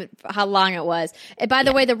time how long it was. And by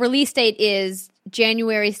the way, the release date is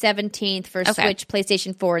January 17th for Switch,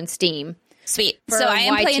 PlayStation 4, and Steam. Sweet. So I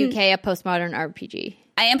am playing Y2K, a postmodern RPG.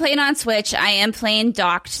 I am playing on Switch. I am playing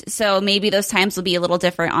docked, so maybe those times will be a little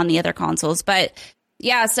different on the other consoles. But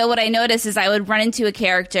yeah, so what I noticed is I would run into a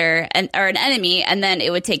character or an enemy, and then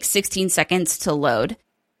it would take 16 seconds to load.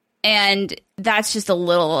 And that's just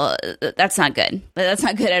that's not good. That's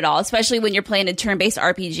not good at all, especially when you're playing a turn-based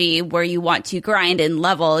RPG where you want to grind and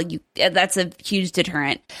level. That's a huge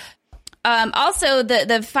deterrent. Also,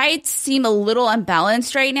 the fights seem a little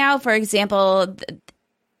unbalanced right now. For example,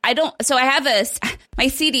 my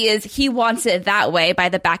CD is He Wants It That Way by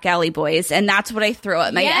the Back Alley Boys, and that's what I throw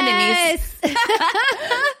at my enemies.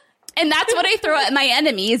 And that's what I throw at my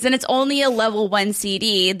enemies, and it's only a level 1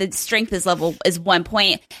 CD. The strength is 1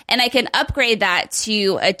 point, and I can upgrade that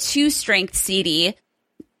to a 2 strength CD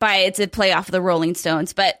to play off of the Rolling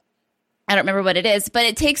Stones, but I don't remember what it is. But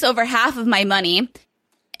it takes over half of my money,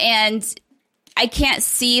 and I can't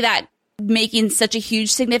see that making such a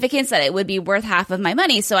huge significance that it would be worth half of my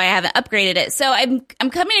money, so I haven't upgraded it. So I'm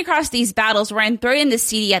coming across these battles where I'm throwing the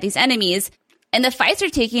CD at these enemies, and the fights are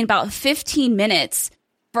taking about 15 minutes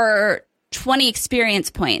for 20 experience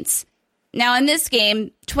points. Now, in this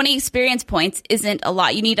game, 20 experience points isn't a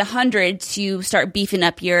lot. You need 100 to start beefing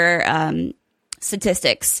up your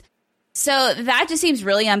statistics. So that just seems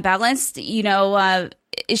really unbalanced.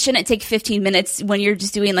 It shouldn't take 15 minutes when you're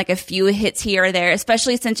just doing like a few hits here or there,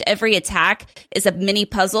 especially since every attack is a mini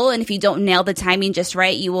puzzle. And if you don't nail the timing just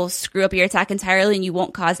right, you will screw up your attack entirely and you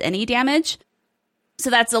won't cause any damage. So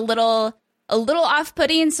that's a little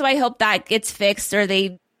off-putting. So I hope that gets fixed, or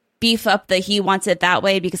they beef up the He Wants It That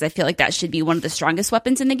Way, because I feel like that should be one of the strongest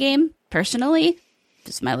weapons in the game, personally.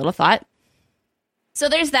 Just my little thought. So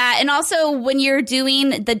there's that. And also, when you're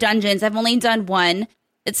doing the dungeons, I've only done one.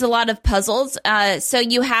 It's a lot of puzzles. So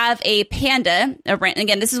you have a panda.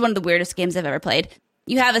 Again, this is one of the weirdest games I've ever played.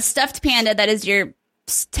 You have a stuffed panda that is your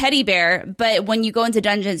teddy bear, but when you go into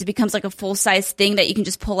dungeons, it becomes like a full-size thing that you can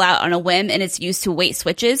just pull out on a whim, and it's used to weight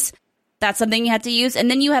switches. That's something you have to use.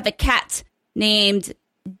 And then you have a cat named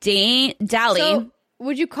Dally. So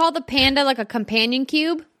would you call the panda like a companion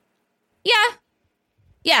cube?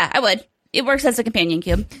 Yeah, I would. It works as a companion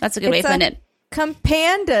cube. That's a good way to put it.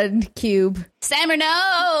 Companion cube. Summer,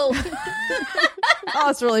 no! Oh,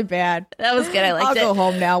 it's really bad. That was good. I liked it. I'll go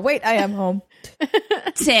home now. Wait, I am home.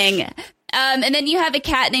 Ting. And then you have a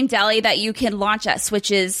cat named Dally that you can launch at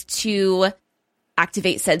switches to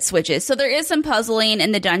activate said switches. So there is some puzzling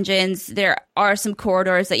in the dungeons. There are some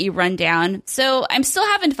corridors that you run down. So I'm still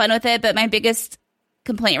having fun with it, but my biggest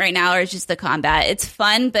complaint right now is just the combat. It's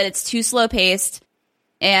fun, but it's too slow paced,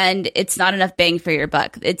 and it's not enough bang for your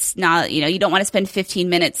buck. It's not, you don't want to spend 15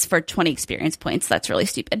 minutes for 20 experience points. That's really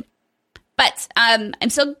stupid. But I'm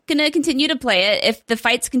still going to continue to play it. If the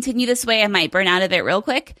fights continue this way, I might burn out of it real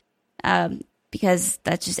quick, because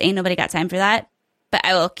that just ain't nobody got time for that. But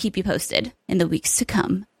I will keep you posted in the weeks to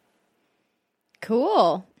come.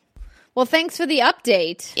 Cool. Well, thanks for the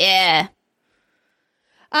update. Yeah.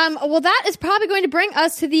 Well, that is probably going to bring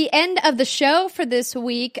us to the end of the show for this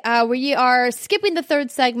week. We are skipping the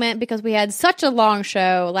third segment because we had such a long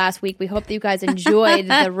show last week. We hope that you guys enjoyed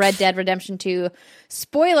the Red Dead Redemption 2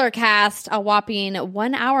 spoiler cast, a whopping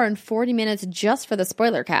 1 hour and 40 minutes just for the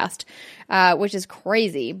spoiler cast, which is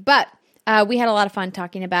crazy. But we had a lot of fun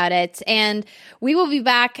talking about it, and we will be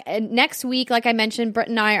back next week. Like I mentioned, Britt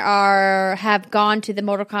and I have gone to the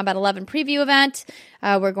Mortal Kombat 11 preview event.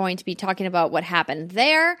 We're going to be talking about what happened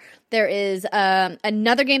there. There is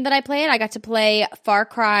another game that I played. I got to play Far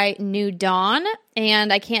Cry New Dawn,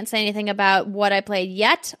 and I can't say anything about what I played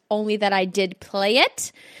yet, only that I did play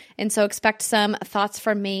it. And so expect some thoughts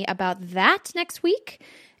from me about that next week.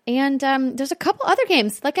 And there's a couple other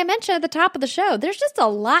games. Like I mentioned at the top of the show, there's just a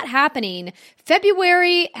lot happening.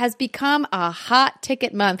 February has become a hot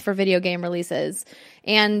ticket month for video game releases.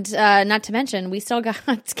 And not to mention, we still got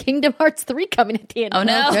Kingdom Hearts 3 coming at the end. Oh,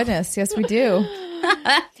 no. Oh, goodness. Yes, we do.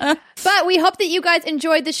 But we hope that you guys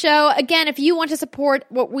enjoyed the show. Again, if you want to support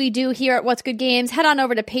what we do here at What's Good Games, head on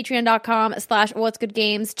over to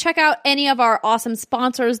patreon.com/whatsgoodgames. Check out any of our awesome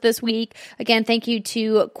sponsors this week. Again, thank you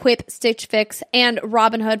to Quip, Stitch Fix, and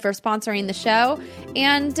Robinhood for sponsoring the show.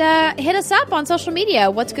 And hit us up on social media,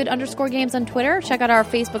 What's Good _games on Twitter. Check out our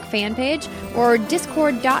Facebook fan page or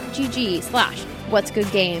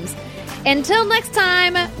discord.gg/whatsgoodgames. Until next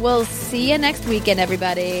time, we'll see you next weekend,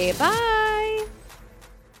 everybody. Bye.